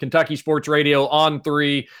Luckett from Kentucky Sports Radio on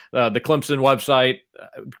 3, the Clemson website,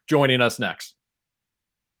 joining us next.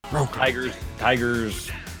 Tigers.com.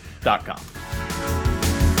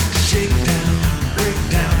 Shake down, break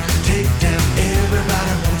down, take down.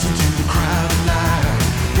 Everybody wants to do the crowd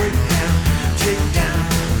alive. Break down, take down,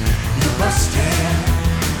 the bus stand.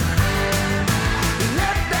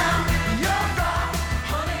 Let down your guard,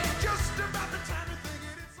 honey, just about the time you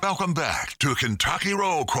think it's. Welcome back to Kentucky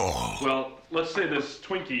Roll Call. Well, let's say this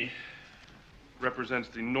Twinkie represents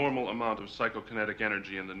the normal amount of psychokinetic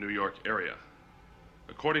energy in the New York area.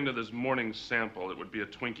 According to this morning's sample, it would be a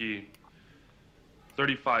Twinkie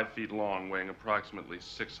 35 feet long, weighing approximately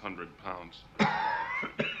 600 pounds.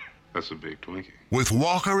 That's a big Twinkie. With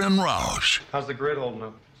Walker and Roush. How's the grid holding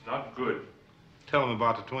up? It's not good. Tell him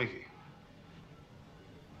about the Twinkie.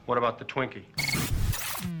 What about the Twinkie?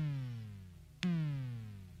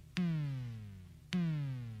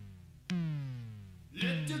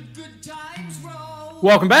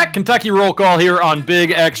 Welcome back. Kentucky Roll Call here on Big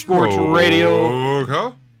X Sports Radio.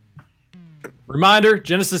 Okay. Reminder,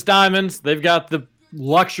 Genesis Diamonds, they've got the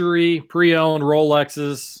luxury pre-owned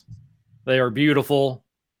Rolexes. They are beautiful.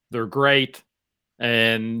 They're great.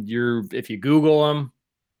 And if you Google them,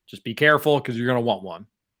 just be careful because you're going to want one.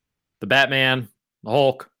 The Batman, the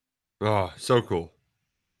Hulk. Oh, so cool.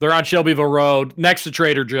 They're on Shelbyville Road next to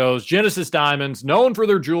Trader Joe's. Genesis Diamonds, known for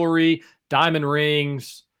their jewelry, diamond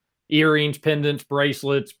rings, earrings, pendants,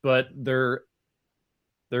 bracelets, but they're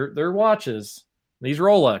watches. These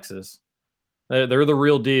Rolexes. They're the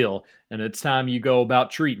real deal, and it's time you go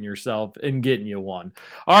about treating yourself and getting you one.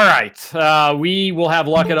 All right, we will have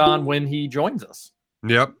Luckett on when he joins us.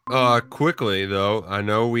 Yep. Quickly, though, I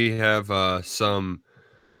know we have some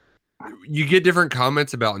 – you get different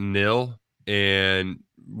comments about nil and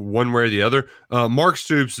one way or the other. Mark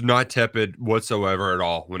Stoops not tepid whatsoever at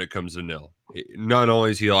all when it comes to nil. Not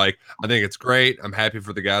only is he like, I think it's great. I'm happy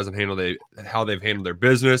for the guys and how they've handled their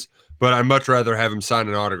business, but I'd much rather have him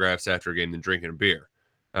signing autographs after a game than drinking a beer.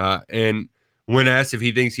 And when asked if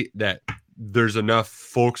he thinks that there's enough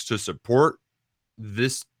folks to support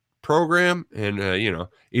this program and,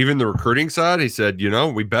 even the recruiting side, he said,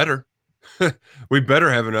 we better. We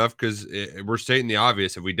better have enough because we're stating the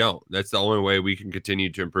obvious if we don't. That's the only way we can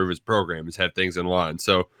continue to improve his program is have things in line.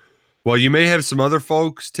 So, well, you may have some other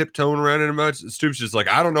folks tiptoeing around in much. Stoops just like,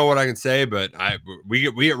 I don't know what I can say, but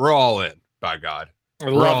we're all in, by God. I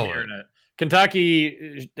love hearing it.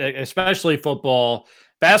 Kentucky, especially football,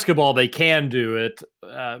 basketball, they can do it.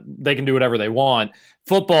 They can do whatever they want.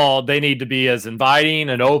 Football, they need to be as inviting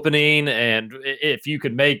and opening. And if you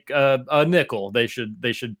could make a nickel, they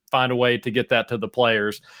should find a way to get that to the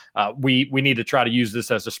players. We need to try to use this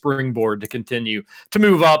as a springboard to continue to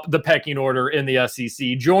move up the pecking order in the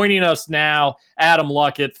SEC. Joining us now, Adam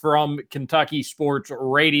Luckett from Kentucky Sports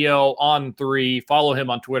Radio on 3. Follow him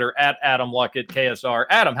on Twitter at Adam Luckett KSR.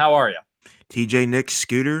 Adam, how are you? TJ Nick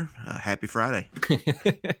Scooter, happy Friday.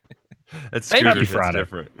 That's Happy Friday.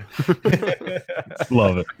 Different.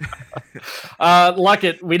 Love it.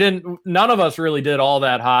 Luckett, none of us really did all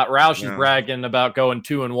that hot. Roush is bragging about going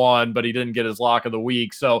 2-1, but he didn't get his lock of the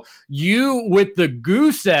week. So you with the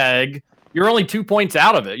goose egg, you're only 2 points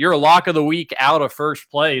out of it. You're a lock of the week out of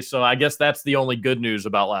first place. So I guess that's the only good news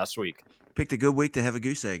about last week. Picked a good week to have a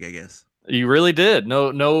goose egg, I guess. You really did.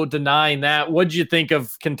 No denying that. What'd you think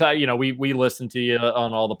of Kentucky? We listened to you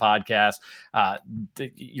on all the podcasts.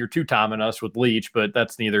 You're two-timing us with Leach, but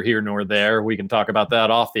that's neither here nor there. We can talk about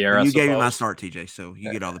that off the air. You gave me my start, TJ, so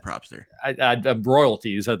you get all the props there.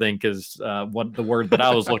 Royalties, I think, is what the word that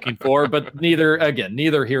I was looking for, but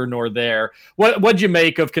neither here nor there. What'd you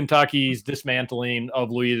make of Kentucky's dismantling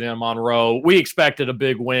of Louisiana Monroe? We expected a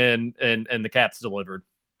big win, and the Cats delivered.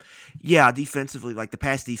 Yeah, defensively, like the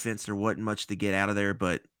pass defense, there wasn't much to get out of there,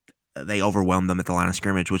 but they overwhelmed them at the line of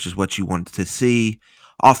scrimmage, which is what you wanted to see.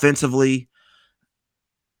 Offensively,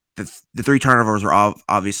 the 3 turnovers were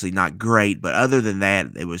obviously not great, but other than that,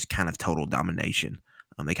 it was kind of total domination.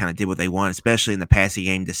 They kind of did what they want, especially in the passing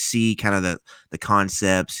game, to see kind of the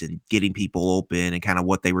concepts and getting people open and kind of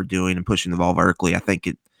what they were doing and pushing the ball vertically. I think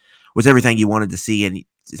it was everything you wanted to see, and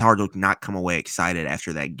it's hard to not come away excited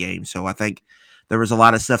after that game. So I think there was a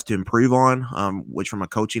lot of stuff to improve on, which from a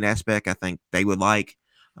coaching aspect, I think they would like.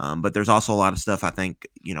 But there's also a lot of stuff I think,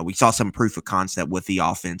 we saw some proof of concept with the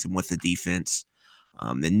offense and with the defense.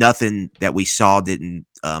 And nothing that we saw didn't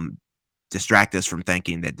distract us from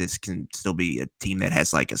thinking that this can still be a team that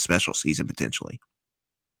has like a special season potentially.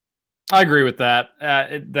 I agree with that.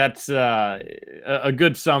 That's a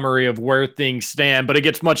good summary of where things stand, but it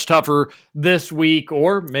gets much tougher this week,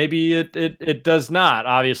 or maybe it does not.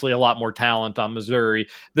 Obviously, a lot more talent on Missouri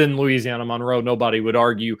than Louisiana Monroe. Nobody would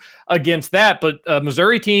argue against that, but a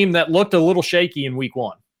Missouri team that looked a little shaky in week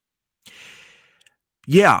 1.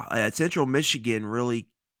 Yeah, Central Michigan really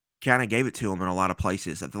kind of gave it to them in a lot of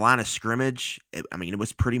places. At the line of scrimmage, it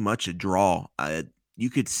was pretty much a draw. You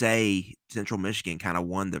could say Central Michigan kind of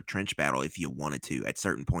won the trench battle if you wanted to at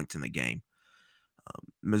certain points in the game.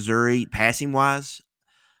 Missouri, passing-wise,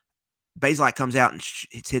 Bazelak comes out and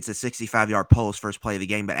hits a 65-yard post first play of the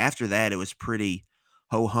game, but after that, it was pretty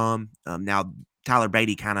ho-hum. Now, Tyler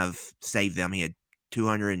Beatty kind of saved them. He had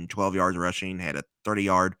 212 yards rushing, had a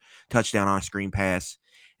 30-yard touchdown on a screen pass.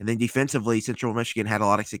 And then defensively, Central Michigan had a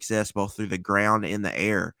lot of success both through the ground and the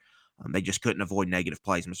air. They just couldn't avoid negative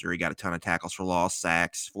plays. Missouri got a ton of tackles for loss,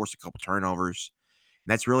 sacks, forced a couple turnovers.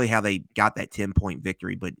 And that's really how they got that 10-point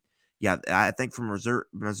victory. But, yeah, I think from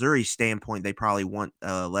Missouri's standpoint, they probably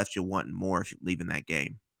left you wanting more if you're leaving that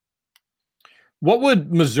game. What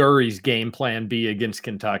would Missouri's game plan be against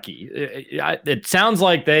Kentucky? It sounds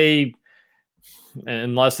like they –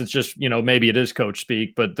 unless it's just, maybe it is coach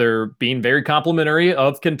speak, but they're being very complimentary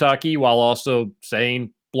of Kentucky while also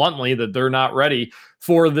saying bluntly that they're not ready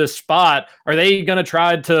for this spot. Are they going to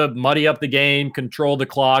try to muddy up the game, control the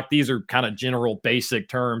clock? These are kind of general basic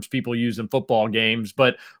terms people use in football games,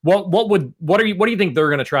 but what do you think they're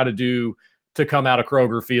going to try to do to come out of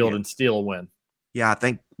Kroger Field and steal a win? Yeah, I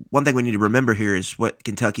think one thing we need to remember here is what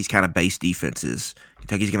Kentucky's kind of base defense is.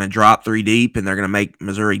 Kentucky's going to drop 3 deep, and they're going to make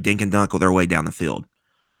Missouri dink and dunk their way down the field.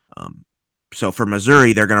 So for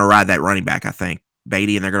Missouri, they're going to ride that running back, I think,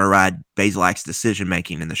 Beatty, and they're going to ride Bazelak's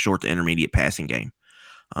decision-making in the short to intermediate passing game.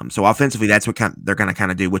 So offensively, that's what they're going to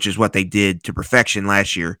kind of do, which is what they did to perfection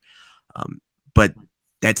last year. But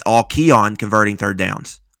that's all key on converting third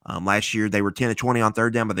downs. Last year, they were 10 to 20 on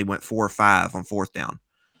third down, but they went 4 or 5 on fourth down.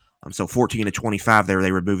 So 14 to 25 there,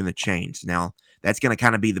 they were moving the chains. Now, that's going to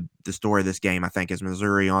kind of be the story of this game, I think, is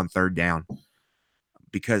Missouri on third down.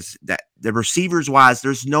 Because the receivers-wise,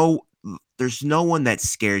 there's no one that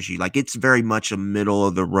scares you. Like, it's very much a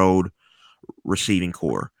middle-of-the-road receiving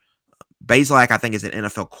core. Bazelak, I think, is an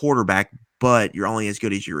NFL quarterback, but you're only as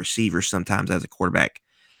good as your receivers sometimes as a quarterback.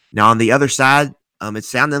 Now, on the other side, it's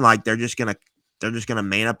sounding like they're just gonna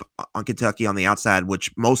man up on Kentucky on the outside,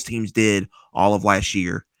 which most teams did all of last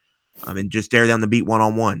year. And just dare them to beat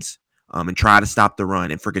one-on-ones and try to stop the run.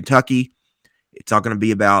 And for Kentucky, it's all going to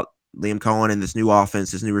be about Liam Cohen and this new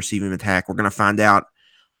offense, this new receiving attack. We're going to find out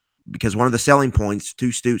because one of the selling points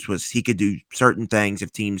to Stoops was he could do certain things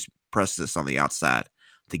if teams press this on the outside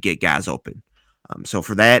to get guys open. So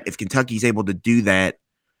for that, if Kentucky's able to do that,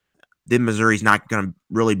 then Missouri's not going to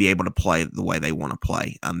really be able to play the way they want to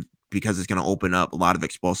play because it's going to open up a lot of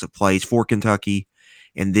explosive plays for Kentucky.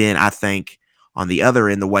 And then I think on the other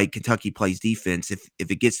end, the way Kentucky plays defense, if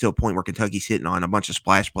it gets to a point where Kentucky's hitting on a bunch of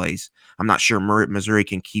splash plays, I'm not sure Missouri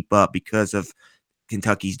can keep up because of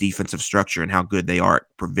Kentucky's defensive structure and how good they are at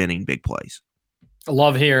preventing big plays. I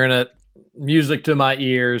love hearing it. Music to my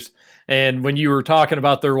ears. And when you were talking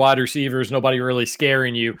about their wide receivers, nobody really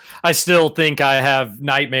scaring you, I still think I have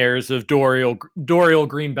nightmares of Dorial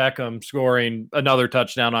Green Beckham scoring another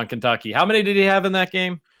touchdown on Kentucky. How many did he have in that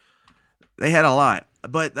game? They had a lot.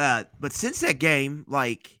 But since that game,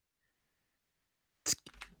 like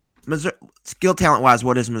Missouri, skill talent wise,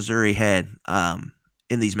 what has Missouri had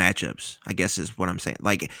in these matchups? I guess is what I'm saying.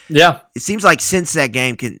 Like, yeah, it seems like since that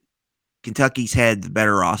game, Kentucky's had the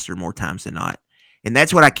better roster more times than not, and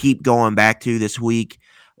that's what I keep going back to this week.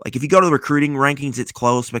 Like, if you go to the recruiting rankings, it's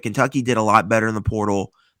close, but Kentucky did a lot better in the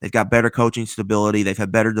portal. They've got better coaching stability. They've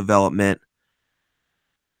had better development.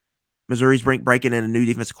 Missouri's breaking in a new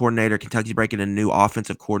defensive coordinator. Kentucky's breaking in a new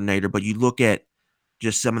offensive coordinator. But you look at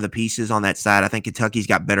just some of the pieces on that side, I think Kentucky's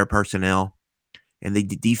got better personnel. And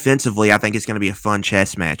defensively, I think it's going to be a fun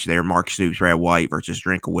chess match there. Mark Stoops, Brad White versus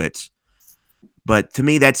Drinkowitz. But to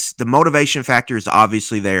me, that's the motivation factor is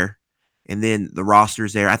obviously there. And then the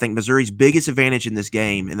roster's there. I think Missouri's biggest advantage in this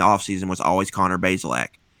game in the offseason was always Connor Bazelak.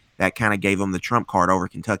 That kind of gave them the trump card over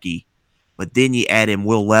Kentucky but then you add in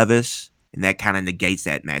Will Levis, and that kind of negates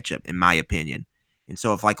that matchup, in my opinion. And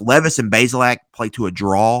so if like Levis and Bazelak play to a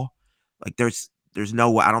draw, like there's no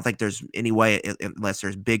way. I don't think there's any way, unless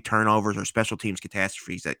there's big turnovers or special teams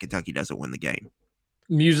catastrophes, that Kentucky doesn't win the game.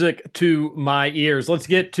 Music to my ears. Let's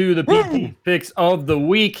get to the PT picks of the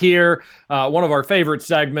week here. One of our favorite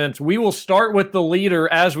segments. We will start with the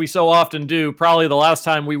leader, as we so often do. Probably the last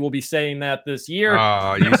time we will be saying that this year.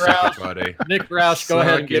 Oh, you suck, buddy. Nick Roush, go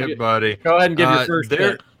ahead and give it, buddy. Go ahead and give your first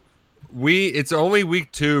pick. It's only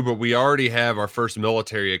week 2, but we already have our first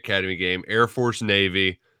military academy game, Air Force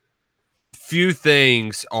Navy. Few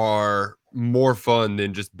things are more fun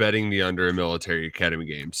than just betting the under in military academy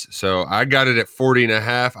games. So I got it at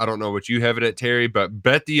 40.5. I don't know what you have it at, Terry, but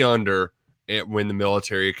bet the under when the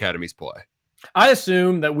military academies play. I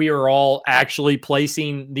assume that we are all actually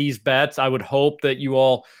placing these bets. I would hope that you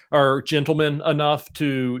all are gentlemen enough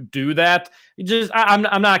to do that.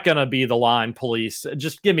 I'm not going to be the line police.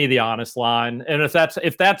 Just give me the honest line. And if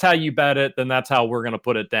that's how you bet it, then that's how we're going to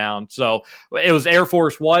put it down. So it was Air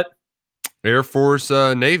Force what? Air Force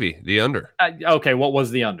Navy, the under. Okay, what was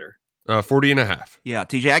the under? 40.5. Yeah,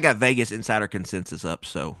 TJ, I got Vegas Insider Consensus up,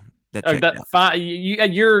 so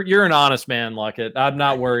you're an honest man, Luckett. I'm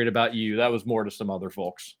not worried about you. That was more to some other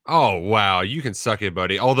folks. Oh, wow. You can suck it,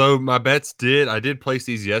 buddy. Although my bets I did place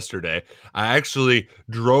these yesterday. I actually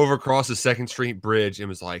drove across the 2nd Street Bridge and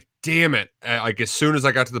was like, damn it. Like, as soon as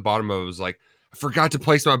I got to the bottom of it, I was like, I forgot to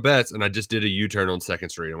place my bets. And I just did a U-turn on 2nd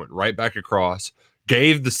Street. I went right back across,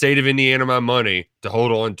 gave the state of Indiana my money to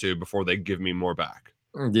hold on to before they give me more back.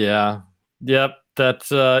 Yeah. Yep.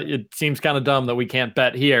 That's it seems kind of dumb that we can't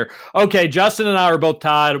bet here. Okay, Justin and I are both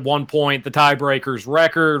tied at 1 point. The tiebreaker's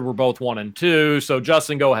record, we're both 1-2. So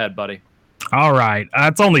Justin, go ahead, buddy. All right.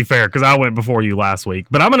 That's only fair because I went before you last week.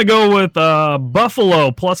 But I'm going to go with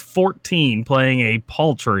Buffalo plus 14 playing a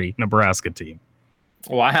paltry Nebraska team.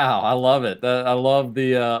 Wow, I love it. I love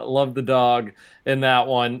the dog in that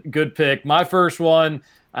one. Good pick. My first one,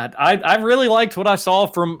 I really liked what I saw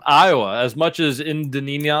from Iowa. As much as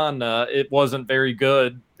Indiana, it wasn't very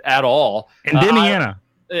good at all. Indiana.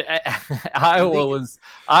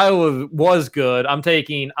 Iowa was good. I'm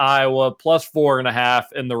taking Iowa plus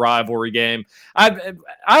 4.5 in the rivalry game.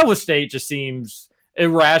 Iowa State just seems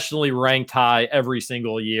irrationally ranked high every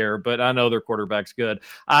single year, but I know their quarterback's good.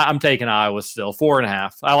 I'm taking Iowa still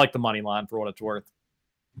 4.5. I like the money line for what it's worth.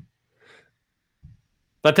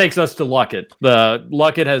 That takes us to Luckett. The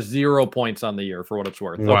Luckett has 0 points on the year for what it's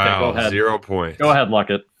worth. Wow, okay, go ahead. 0 points. Go ahead,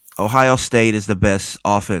 Luckett. Ohio State is the best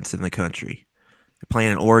offense in the country. They're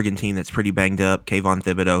playing an Oregon team that's pretty banged up. Kayvon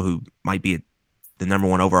Thibodeau, who might be the number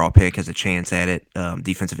 1 overall pick, has a chance at it.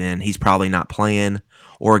 Defensive end, he's probably not playing.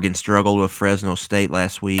 Oregon struggled with Fresno State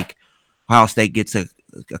last week. Ohio State gets a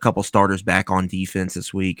couple starters back on defense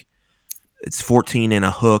this week. It's 14 and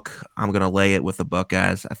a hook. I'm going to lay it with the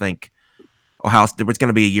Buckeyes. I think it's going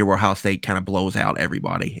to be a year where Ohio State kind of blows out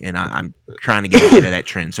everybody, and I'm trying to get into that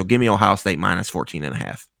trend. So give me Ohio State minus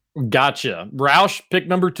 14.5. Gotcha. Roush, pick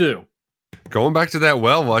number 2. Going back to that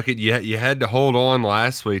Luckett, you had to hold on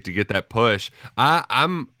last week to get that push.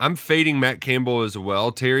 I'm fading Matt Campbell as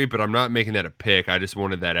well, Terry, but I'm not making that a pick. I just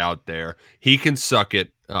wanted that out there. He can suck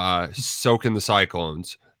it. So can the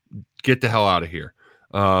Cyclones. Get the hell out of here.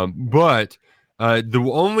 But the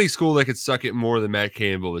only school that could suck it more than Matt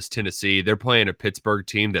Campbell is Tennessee. They're playing a Pittsburgh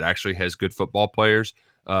team that actually has good football players.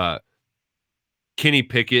 Kenny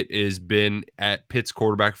Pickett has been at Pitt's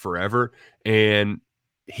quarterback forever, and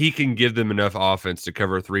he can give them enough offense to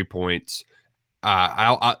cover 3 points.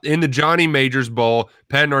 In the Johnny Majors Bowl,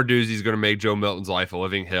 Pat Narduzzi is going to make Joe Milton's life a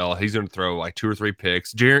living hell. He's going to throw like 2 or 3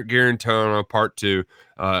 picks. Jarrett Guarantano, part 2.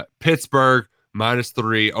 Pittsburgh,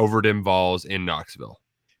 -3 over them Vols in Knoxville.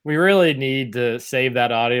 We really need to save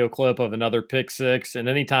that audio clip of another pick six. And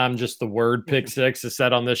anytime just the word pick six is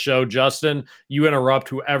said on this show, Justin, you interrupt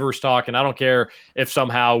whoever's talking. I don't care if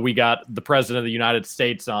somehow we got the president of the United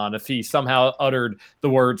States on. If he somehow uttered the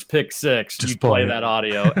words pick six, you play that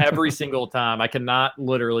audio every single time. I cannot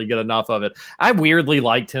literally get enough of it. I weirdly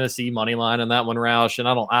like Tennessee money line in that one, Roush, and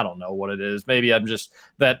I don't know what it is. Maybe I'm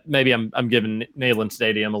giving Neyland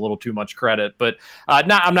Stadium a little too much credit, but I'm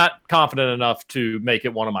not confident enough to make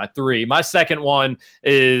it one of my three. My second one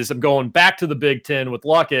is I'm going back to the Big Ten with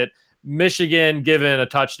Luckett. Michigan given a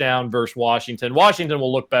touchdown versus Washington. Washington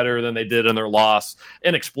will look better than they did in their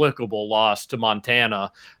inexplicable loss to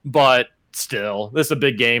Montana, but still, this is a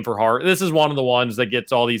big game for Hart. This is one of the ones that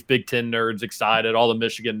gets all these Big Ten nerds excited, all the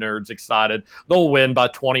Michigan nerds excited. They'll win by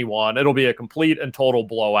 21. It'll be a complete and total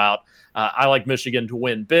blowout. I like Michigan to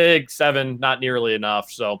win big. 7, not nearly enough.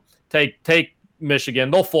 So take Michigan.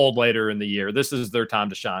 They'll fold later in the year. This is their time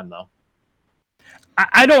to shine, though.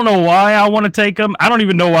 I don't know why I want to take them. I don't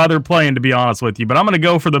even know why they're playing, to be honest with you. But I'm going to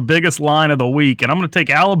go for the biggest line of the week, and I'm going to take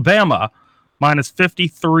Alabama minus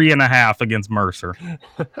 53.5 against Mercer.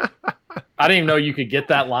 I didn't even know you could get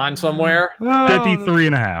that line somewhere.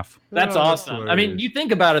 53.5. That's awesome. I mean, you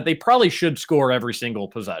think about it, they probably should score every single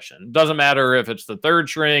possession. Doesn't matter if it's the third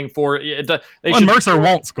string, Mercer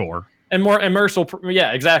won't score. And Mercer,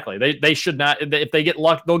 yeah, exactly. They should not. If they get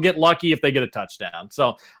luck, they'll get lucky if they get a touchdown.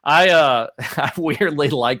 So I weirdly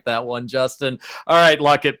like that one, Justin. All right,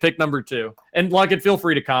 Luckett, pick number 2. And Luckett, feel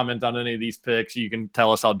free to comment on any of these picks. You can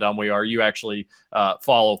tell us how dumb we are. You actually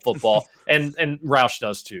follow football, and Roush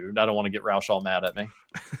does too. I don't want to get Roush all mad at me.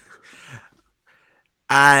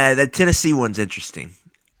 The Tennessee one's interesting.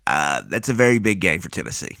 That's a very big game for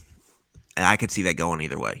Tennessee, and I could see that going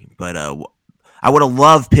either way. But I would have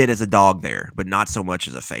loved Pitt as a dog there, but not so much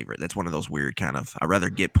as a favorite. That's one of those weird kind of. I'd rather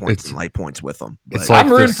get points than lay points with them. It's like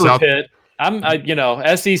I'm rooting for Pitt.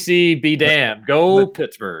 SEC be damned. Go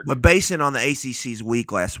Pittsburgh. But basing on the ACC's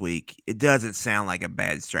week last week, it doesn't sound like a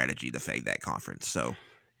bad strategy to fade that conference. So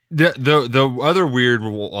the other weird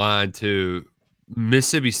line too,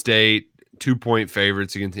 Mississippi State 2-point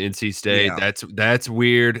favorites against NC State. Yeah. That's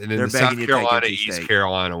weird. And then the South Carolina East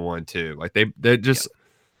Carolina one too. Like they're just. Yeah.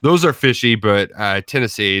 Those are fishy, but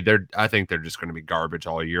Tennessee, I think they're just going to be garbage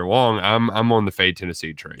all year long. I'm on the fade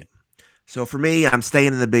Tennessee train. So for me, I'm staying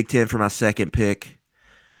in the Big Ten for my second pick.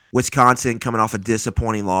 Wisconsin, coming off a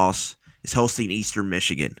disappointing loss, is hosting Eastern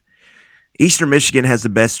Michigan. Eastern Michigan has the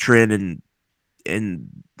best trend in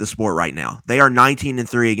the sport right now. They are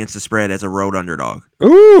 19-3 against the spread as a road underdog.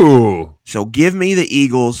 Ooh! So give me the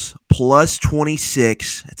Eagles plus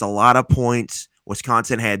 26. It's a lot of points.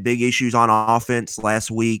 Wisconsin had big issues on offense last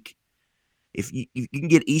week. If you can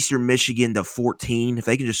get Eastern Michigan to 14, if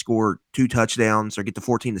they can just score 2 touchdowns or get to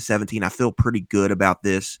 14-17, I feel pretty good about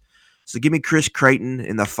this. So give me Chris Creighton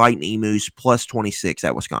and the Fighting Emus plus 26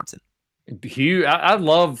 at Wisconsin. I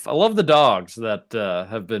love the dogs that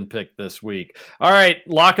have been picked this week. All right,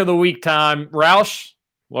 lock of the week time. Roush,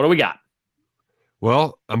 what do we got?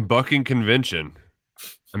 Well, I'm bucking convention.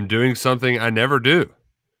 I'm doing something I never do.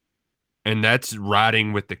 And that's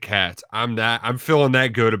riding with the Cats. I'm feeling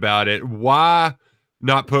that good about it. Why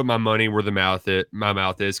not put my money where my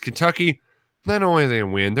mouth is? Kentucky, not only are they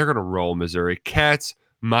going to win, they're going to roll Missouri. Cats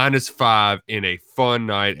 -5 in a fun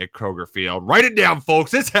night at Kroger Field. Write it down,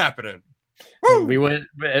 folks. It's happening. We went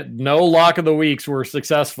no lock of the weeks were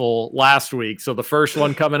successful last week. So the first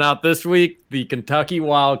one coming out this week, the Kentucky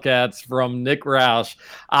Wildcats from Nick Roush.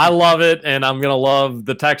 I love it, and I'm gonna love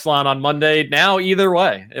the text line on Monday. Now, either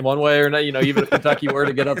way, in one way or not, even if Kentucky were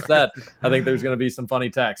to get upset, I think there's gonna be some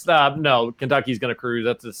funny text. No, Kentucky's gonna cruise.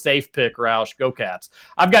 That's a safe pick, Roush. Go Cats.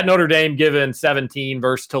 I've got Notre Dame given 17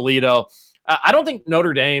 versus Toledo. I don't think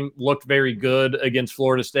Notre Dame looked very good against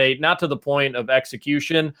Florida State, not to the point of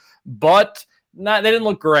execution, but they didn't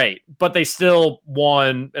look great, but they still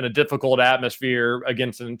won in a difficult atmosphere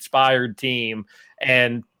against an inspired team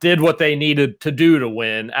and did what they needed to do to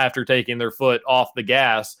win after taking their foot off the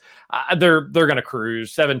gas. They're going to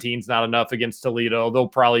cruise. 17's not enough against Toledo. They'll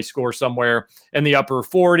probably score somewhere in the upper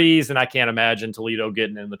 40s, and I can't imagine Toledo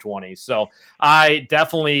getting in the 20s. So I've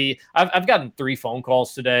gotten 3 phone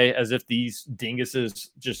calls today as if these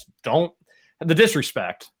dinguses just don't – the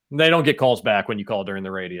disrespect. They don't get calls back when you call during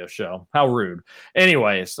the radio show. How rude.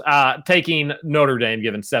 Anyways, taking Notre Dame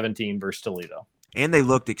given 17 versus Toledo. And they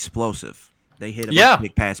looked explosive. They hit a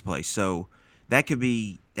big pass play. So that could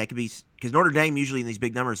be because Notre Dame usually in these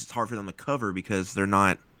big numbers, it's hard for them to cover because they're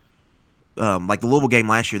not like the Louisville game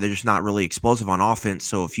last year. They're just not really explosive on offense.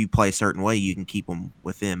 So if you play a certain way, you can keep them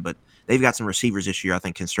within. But they've got some receivers this year I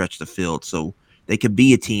think can stretch the field. So they could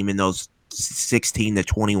be a team in those 16 to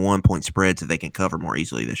 21 point spreads that they can cover more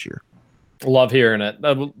easily this year. Love hearing it.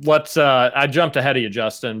 I jumped ahead of you,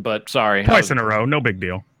 Justin, but sorry. Twice in a row. No big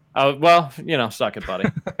deal. Well, suck it, buddy.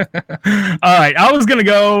 All right.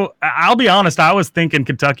 I'll be honest. I was thinking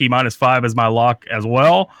Kentucky -5 as my lock as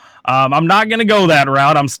well. I'm not going to go that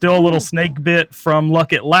route. I'm still a little snake bit from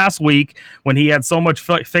Luckett last week when he had so much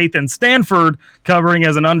faith in Stanford covering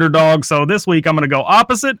as an underdog. So this week I'm going to go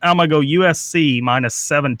opposite. I'm going to go USC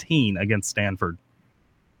 -17 against Stanford.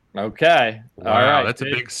 Okay. Wow, all right. That's a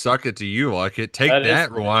big suck it to you, Luckett. Take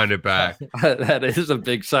that, rewind it back. That is a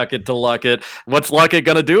big suck it to Luckett. What's Luckett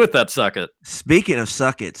going to do with that suck it? Speaking of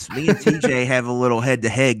suckets, me and TJ have a little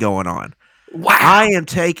head-to-head going on. Wow. I am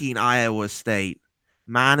taking Iowa State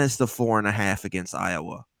 -4.5 against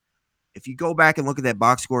Iowa. If you go back and look at that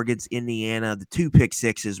box score against Indiana, the 2 pick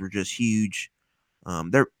sixes were just huge.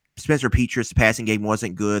 Spencer Petras, the passing game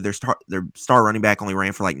wasn't good. Their star running back only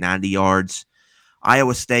ran for like 90 yards.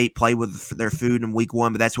 Iowa State played with their food in week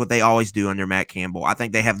 1, but that's what they always do under Matt Campbell. I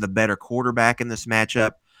think they have the better quarterback in this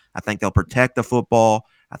matchup. I think they'll protect the football.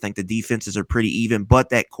 I think the defenses are pretty even, but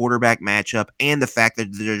that quarterback matchup and the fact that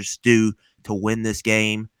they're just due to win this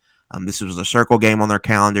game. This was a circle game on their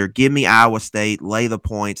calendar. Give me Iowa State, lay the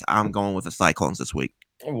points. I'm going with the Cyclones this week.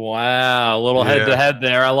 Wow, a little head-to-head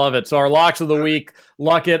there. I love it. So our locks of the week,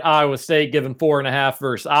 Luckett, Iowa State giving 4.5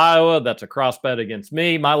 versus Iowa. That's a cross bet against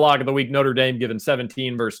me. My lock of the week, Notre Dame giving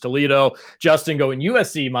 17 versus Toledo. Justin going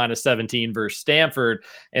USC minus 17 versus Stanford.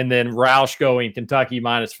 And then Roush going Kentucky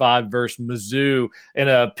minus 5 versus Mizzou.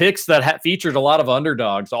 And picks that featured a lot of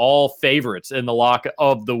underdogs, all favorites in the lock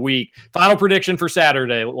of the week. Final prediction for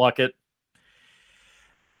Saturday, Luckett.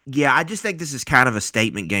 Yeah, I just think this is kind of a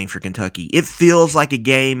statement game for Kentucky. It feels like a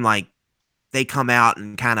game like they come out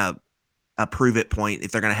and kind of a prove it point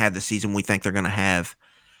if they're going to have the season we think they're going to have.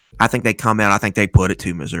 I think they come out. I think they put it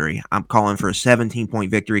to Missouri. I'm calling for a 17-point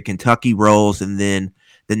victory. Kentucky rolls, and then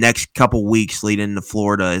the next couple weeks leading into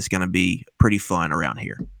Florida is going to be pretty fun around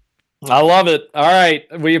here. I love it. All right.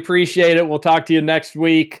 We appreciate it. We'll talk to you next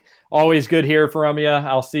week. Always good hear from you.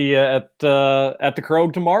 I'll see you at the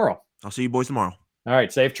Krog tomorrow. I'll see you boys tomorrow. All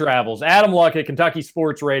right, safe travels. Adam Luckett, Kentucky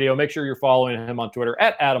Sports Radio. Make sure you're following him on Twitter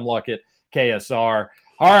at Adam Luckett, KSR.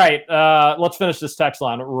 All right, let's finish this text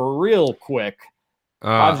line real quick.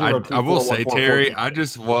 I will say, Terry, I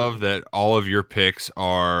just love that all of your picks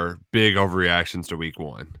are big overreactions to week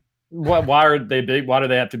 1. Why are they big? Why do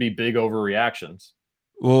they have to be big overreactions?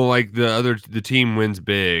 Well, like the team wins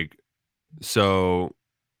big, so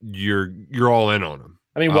you're all in on them.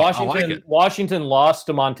 I mean, Washington lost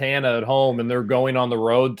to Montana at home, and they're going on the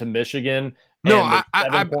road to Michigan. No,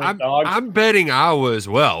 I'm betting Iowa as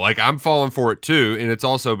well. Like, I'm falling for it too, and it's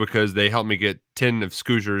also because they helped me get 10 of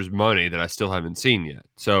Scooters' money that I still haven't seen yet.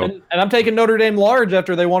 So, and I'm taking Notre Dame large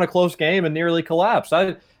after they won a close game and nearly collapsed.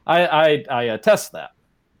 I attest that.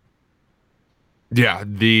 Yeah,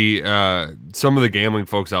 the some of the gambling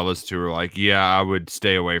folks I listen to are like, yeah, I would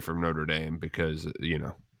stay away from Notre Dame because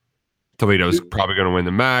Toledo's probably going to win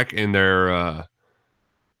the MAC, and they're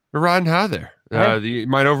riding high there. You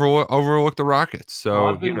might overlook the Rockets,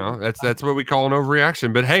 so that's what we call an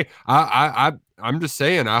overreaction. But hey, I'm just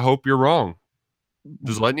saying, I hope you're wrong.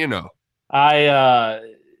 Just letting you know.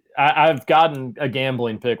 I've gotten a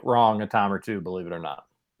gambling pick wrong a time or two, believe it or not.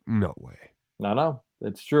 No way. No,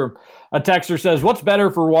 it's true. A texter says, what's better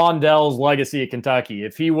for Wandell's legacy at Kentucky?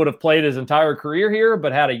 If he would have played his entire career here,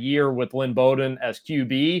 but had a year with Lynn Bowden as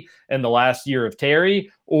QB and the last year of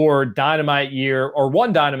Terry, or one dynamite year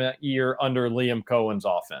under Liam Cohen's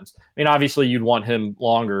offense? I mean, obviously you'd want him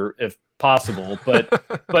longer if possible,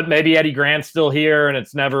 but maybe Eddie Grant's still here and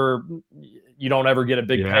you don't ever get a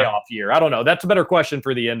big payoff year. I don't know. That's a better question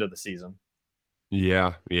for the end of the season.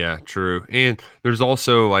 Yeah, true. And there's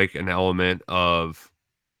also like an element of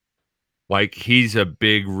like he's a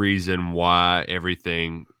big reason why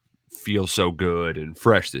everything feels so good and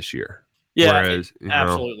fresh this year. Yeah, whereas,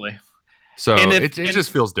 absolutely. So it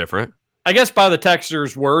just feels different. I guess by the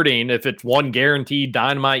texter's wording, if it's one guaranteed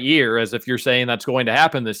dynamite year, as if you're saying that's going to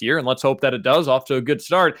happen this year, and let's hope that it does off to a good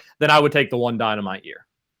start, then I would take the one dynamite year.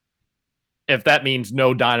 If that means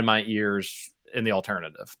no dynamite years in the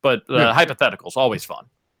alternative. But hypotheticals, always fun.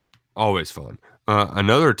 Always fun.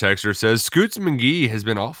 Another texter says, Scoots McGee has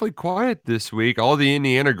been awfully quiet this week. All the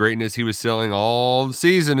Indiana greatness he was selling all the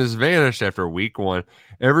season has vanished after week 1.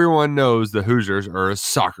 Everyone knows the Hoosiers are a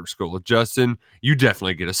soccer school. Justin, you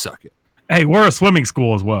definitely get a suck it. Hey, we're a swimming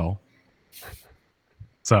school as well.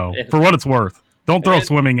 So, for what it's worth, don't throw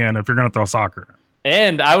swimming in if you're going to throw soccer.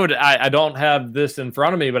 And I don't have this in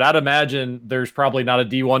front of me, but I'd imagine there's probably not a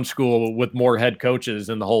D1 school with more head coaches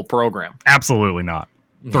in the whole program. Absolutely not.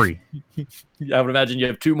 3. I would imagine you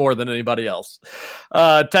have 2 more than anybody else.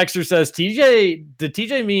 Texter says, did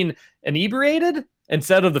TJ mean inebriated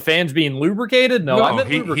instead of the fans being lubricated? No, I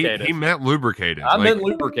meant lubricated. He meant lubricated. I meant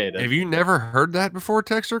lubricated. Have you never heard that before,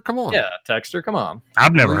 Texter? Come on. Yeah, Texter, come on.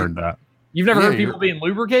 I've never heard that. You've never heard people being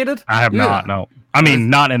lubricated? I have not, no. I mean,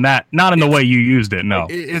 not in the way you used it, no.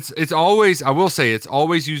 It's always, I will say, it's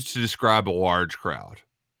always used to describe a large crowd.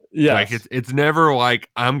 Yeah, like it's never like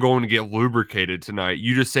I'm going to get lubricated tonight.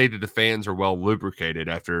 You just say that the fans are well lubricated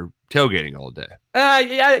after tailgating all day.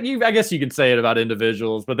 I guess you could say it about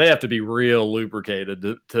individuals, but they have to be real lubricated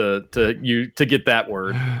to get that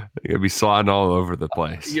word. They gotta be sliding all over the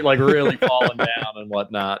place, like really falling down and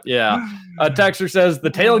whatnot. Yeah. Texter says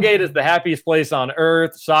the tailgate is the happiest place on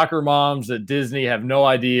earth. Soccer moms at Disney have no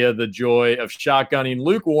idea the joy of shotgunning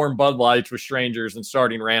lukewarm Bud Lights with strangers and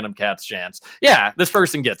starting random Cats chants. Yeah, this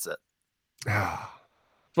person gets it. That's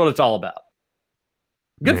what it's all about.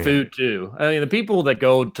 Good Man. food too. I mean, the people that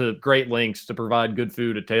go to great lengths to provide good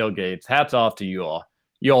food at tailgates, hats off to you all.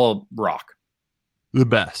 You all rock. The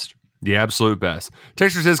best. The absolute best.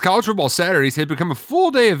 Texture says college football Saturdays have become a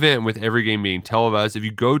full day event with every game being televised. If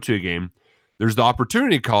you go to a game, there's the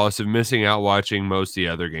opportunity cost of missing out watching most of the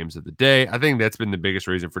other games of the day. I think that's been the biggest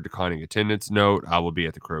reason for declining attendance. Note, I will be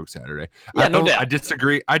at the Krog Saturday. Yeah, no doubt. I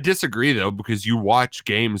disagree. I disagree though, because you watch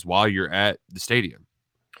games while you're at the stadium.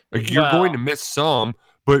 Like you're going to miss some,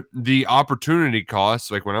 but the opportunity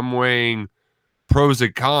costs, like when I'm weighing pros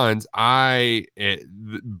and cons,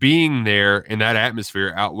 being there in that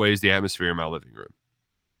atmosphere outweighs the atmosphere in my living room.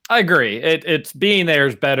 I agree. It's being there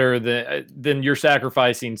is better than you're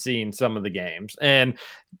sacrificing seeing some of the games. And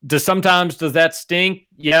does that stink?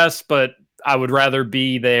 Yes, but I would rather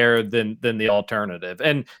be there than the alternative.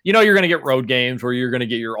 And you're going to get road games where you're going to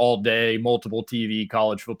get your all day, multiple TV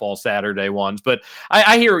college football Saturday ones. But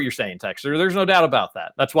I hear what you're saying, Texter. There's no doubt about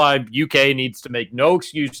that. That's why UK needs to make no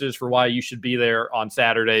excuses for why you should be there on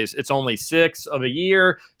Saturdays. It's only 6 of a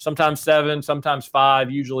year, sometimes 7, sometimes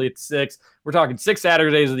 5. Usually it's 6. We're talking 6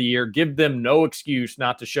 Saturdays of the year. Give them no excuse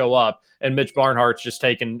not to show up. And Mitch Barnhart's just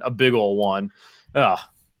taking a big old one. Ugh.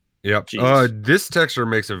 Yep. This texter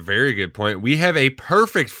makes a very good point. We have a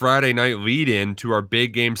perfect Friday night lead in to our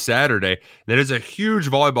big game Saturday. That is a huge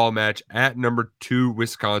volleyball match at number 2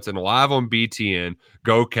 Wisconsin, live on BTN.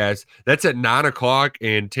 Go Cats. That's at 9:00.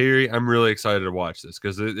 And Terry, I'm really excited to watch this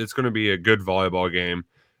because it's going to be a good volleyball game.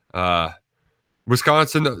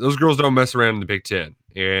 Wisconsin, those girls don't mess around in the Big Ten,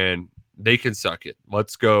 and they can suck it.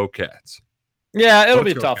 Let's go Cats. Yeah, it'll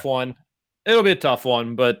be a tough one. It'll be a tough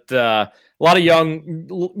one, but a lot of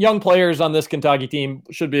young players on this Kentucky team.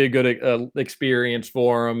 Should be a good experience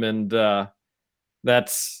for them, and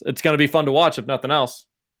it's going to be fun to watch if nothing else.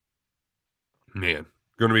 Man,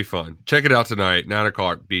 going to be fun. Check it out tonight,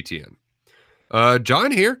 9:00 BTN. John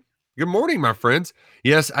here. Good morning, my friends.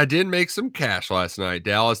 Yes, I did make some cash last night.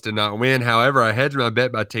 Dallas did not win. However, I hedged my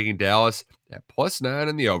bet by taking Dallas at +9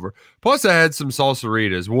 in the over. Plus, I had some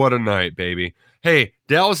salsaritas. What a night, baby. Hey,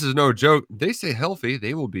 Dallas is no joke. They stay healthy,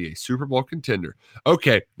 they will be a Super Bowl contender.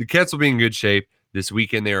 Okay, the Cats will be in good shape. This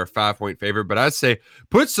weekend, they are a 5-point favorite, but I'd say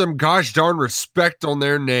put some gosh darn respect on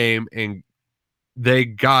their name, and they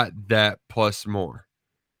got that plus more.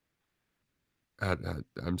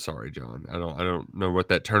 I'm sorry, John. I don't know what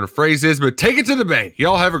that turn of phrase is, but take it to the bank.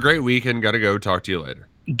 Y'all have a great weekend. Got to go. Talk to you later.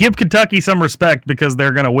 Give Kentucky some respect because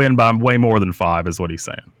they're going to win by way more than 5 is what he's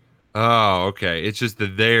saying. Oh, okay. It's just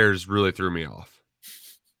that theirs really threw me off.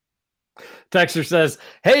 Texter says,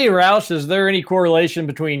 hey, Roush, is there any correlation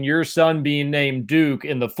between your son being named Duke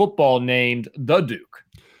and the football named The Duke?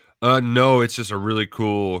 No, it's just a really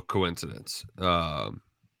cool coincidence.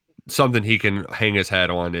 Something he can hang his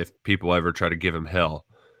hat on if people ever try to give him hell,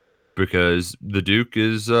 because the Duke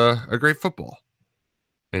is a great football,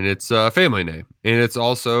 and it's a family name, and it's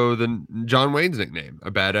also the John Wayne's nickname,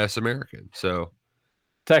 a badass American. So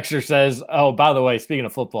Texter says, oh, by the way, speaking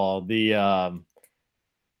of football, the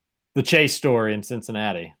Chase story in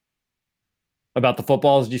Cincinnati about the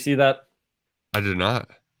footballs. Did you see that? I did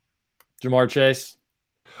not. Jamar Chase.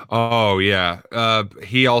 Oh yeah.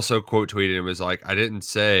 He also quote tweeted and was like, I didn't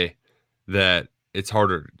say that it's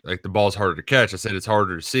harder, like the ball's harder to catch. I said it's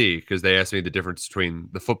harder to see because they asked me the difference between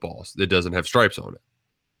the footballs that doesn't have stripes on it.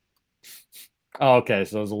 Oh, okay.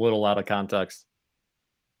 So it was a little out of context.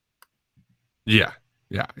 Yeah,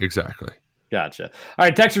 exactly. Gotcha. All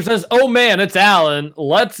right, Texter says, oh man, it's Allen.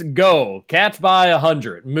 Let's go. Cats by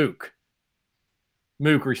 100. Mook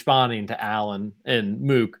responding to Allen, and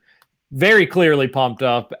Mook very clearly pumped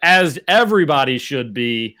up, as everybody should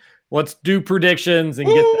be. Let's do predictions and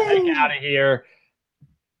get the heck out of here.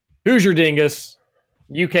 Who's your dingus?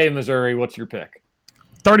 UK, Missouri. What's your pick?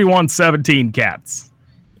 31-17 Cats.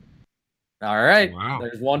 All right. Wow.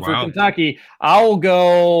 There's one for Kentucky. I'll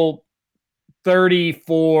go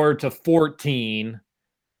 34-14.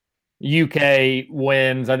 UK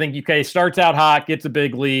wins. I think UK starts out hot, gets a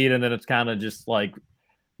big lead, and then it's kind of just like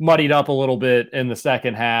muddied up a little bit in the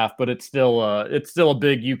second half, but it's still a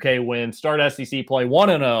big UK win. Start SEC play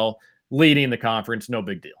 1-0, leading the conference. No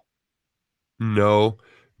big deal. No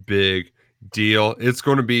big deal. It's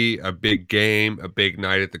going to be a big game, a big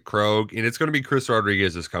night at the Krog, and it's going to be Chris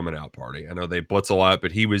Rodriguez's coming out party. I know they blitz a lot,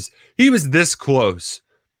 but he was this close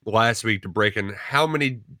last week to breaking how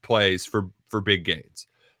many plays for big gains.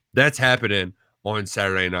 That's happening on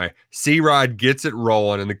Saturday night. C-Rod gets it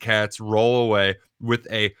rolling, and the Cats roll away with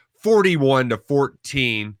a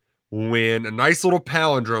 41-14 win. A nice little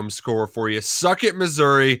palindrome score for you. Suck it,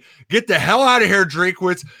 Missouri. Get the hell out of here,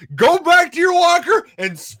 Drinkwitz. Go back to your locker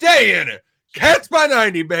and stay in it. Cats by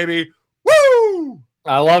 90, baby. Woo!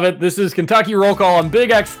 I love it. This is Kentucky Roll Call on Big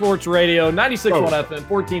X Sports Radio, 96.1 FM,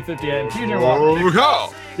 1450 AM. TJ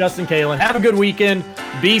Walker, Justin Kalen. Have a good weekend.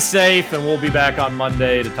 Be safe, and we'll be back on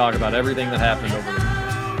Monday to talk about everything that happened over the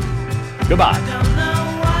weekend. Goodbye.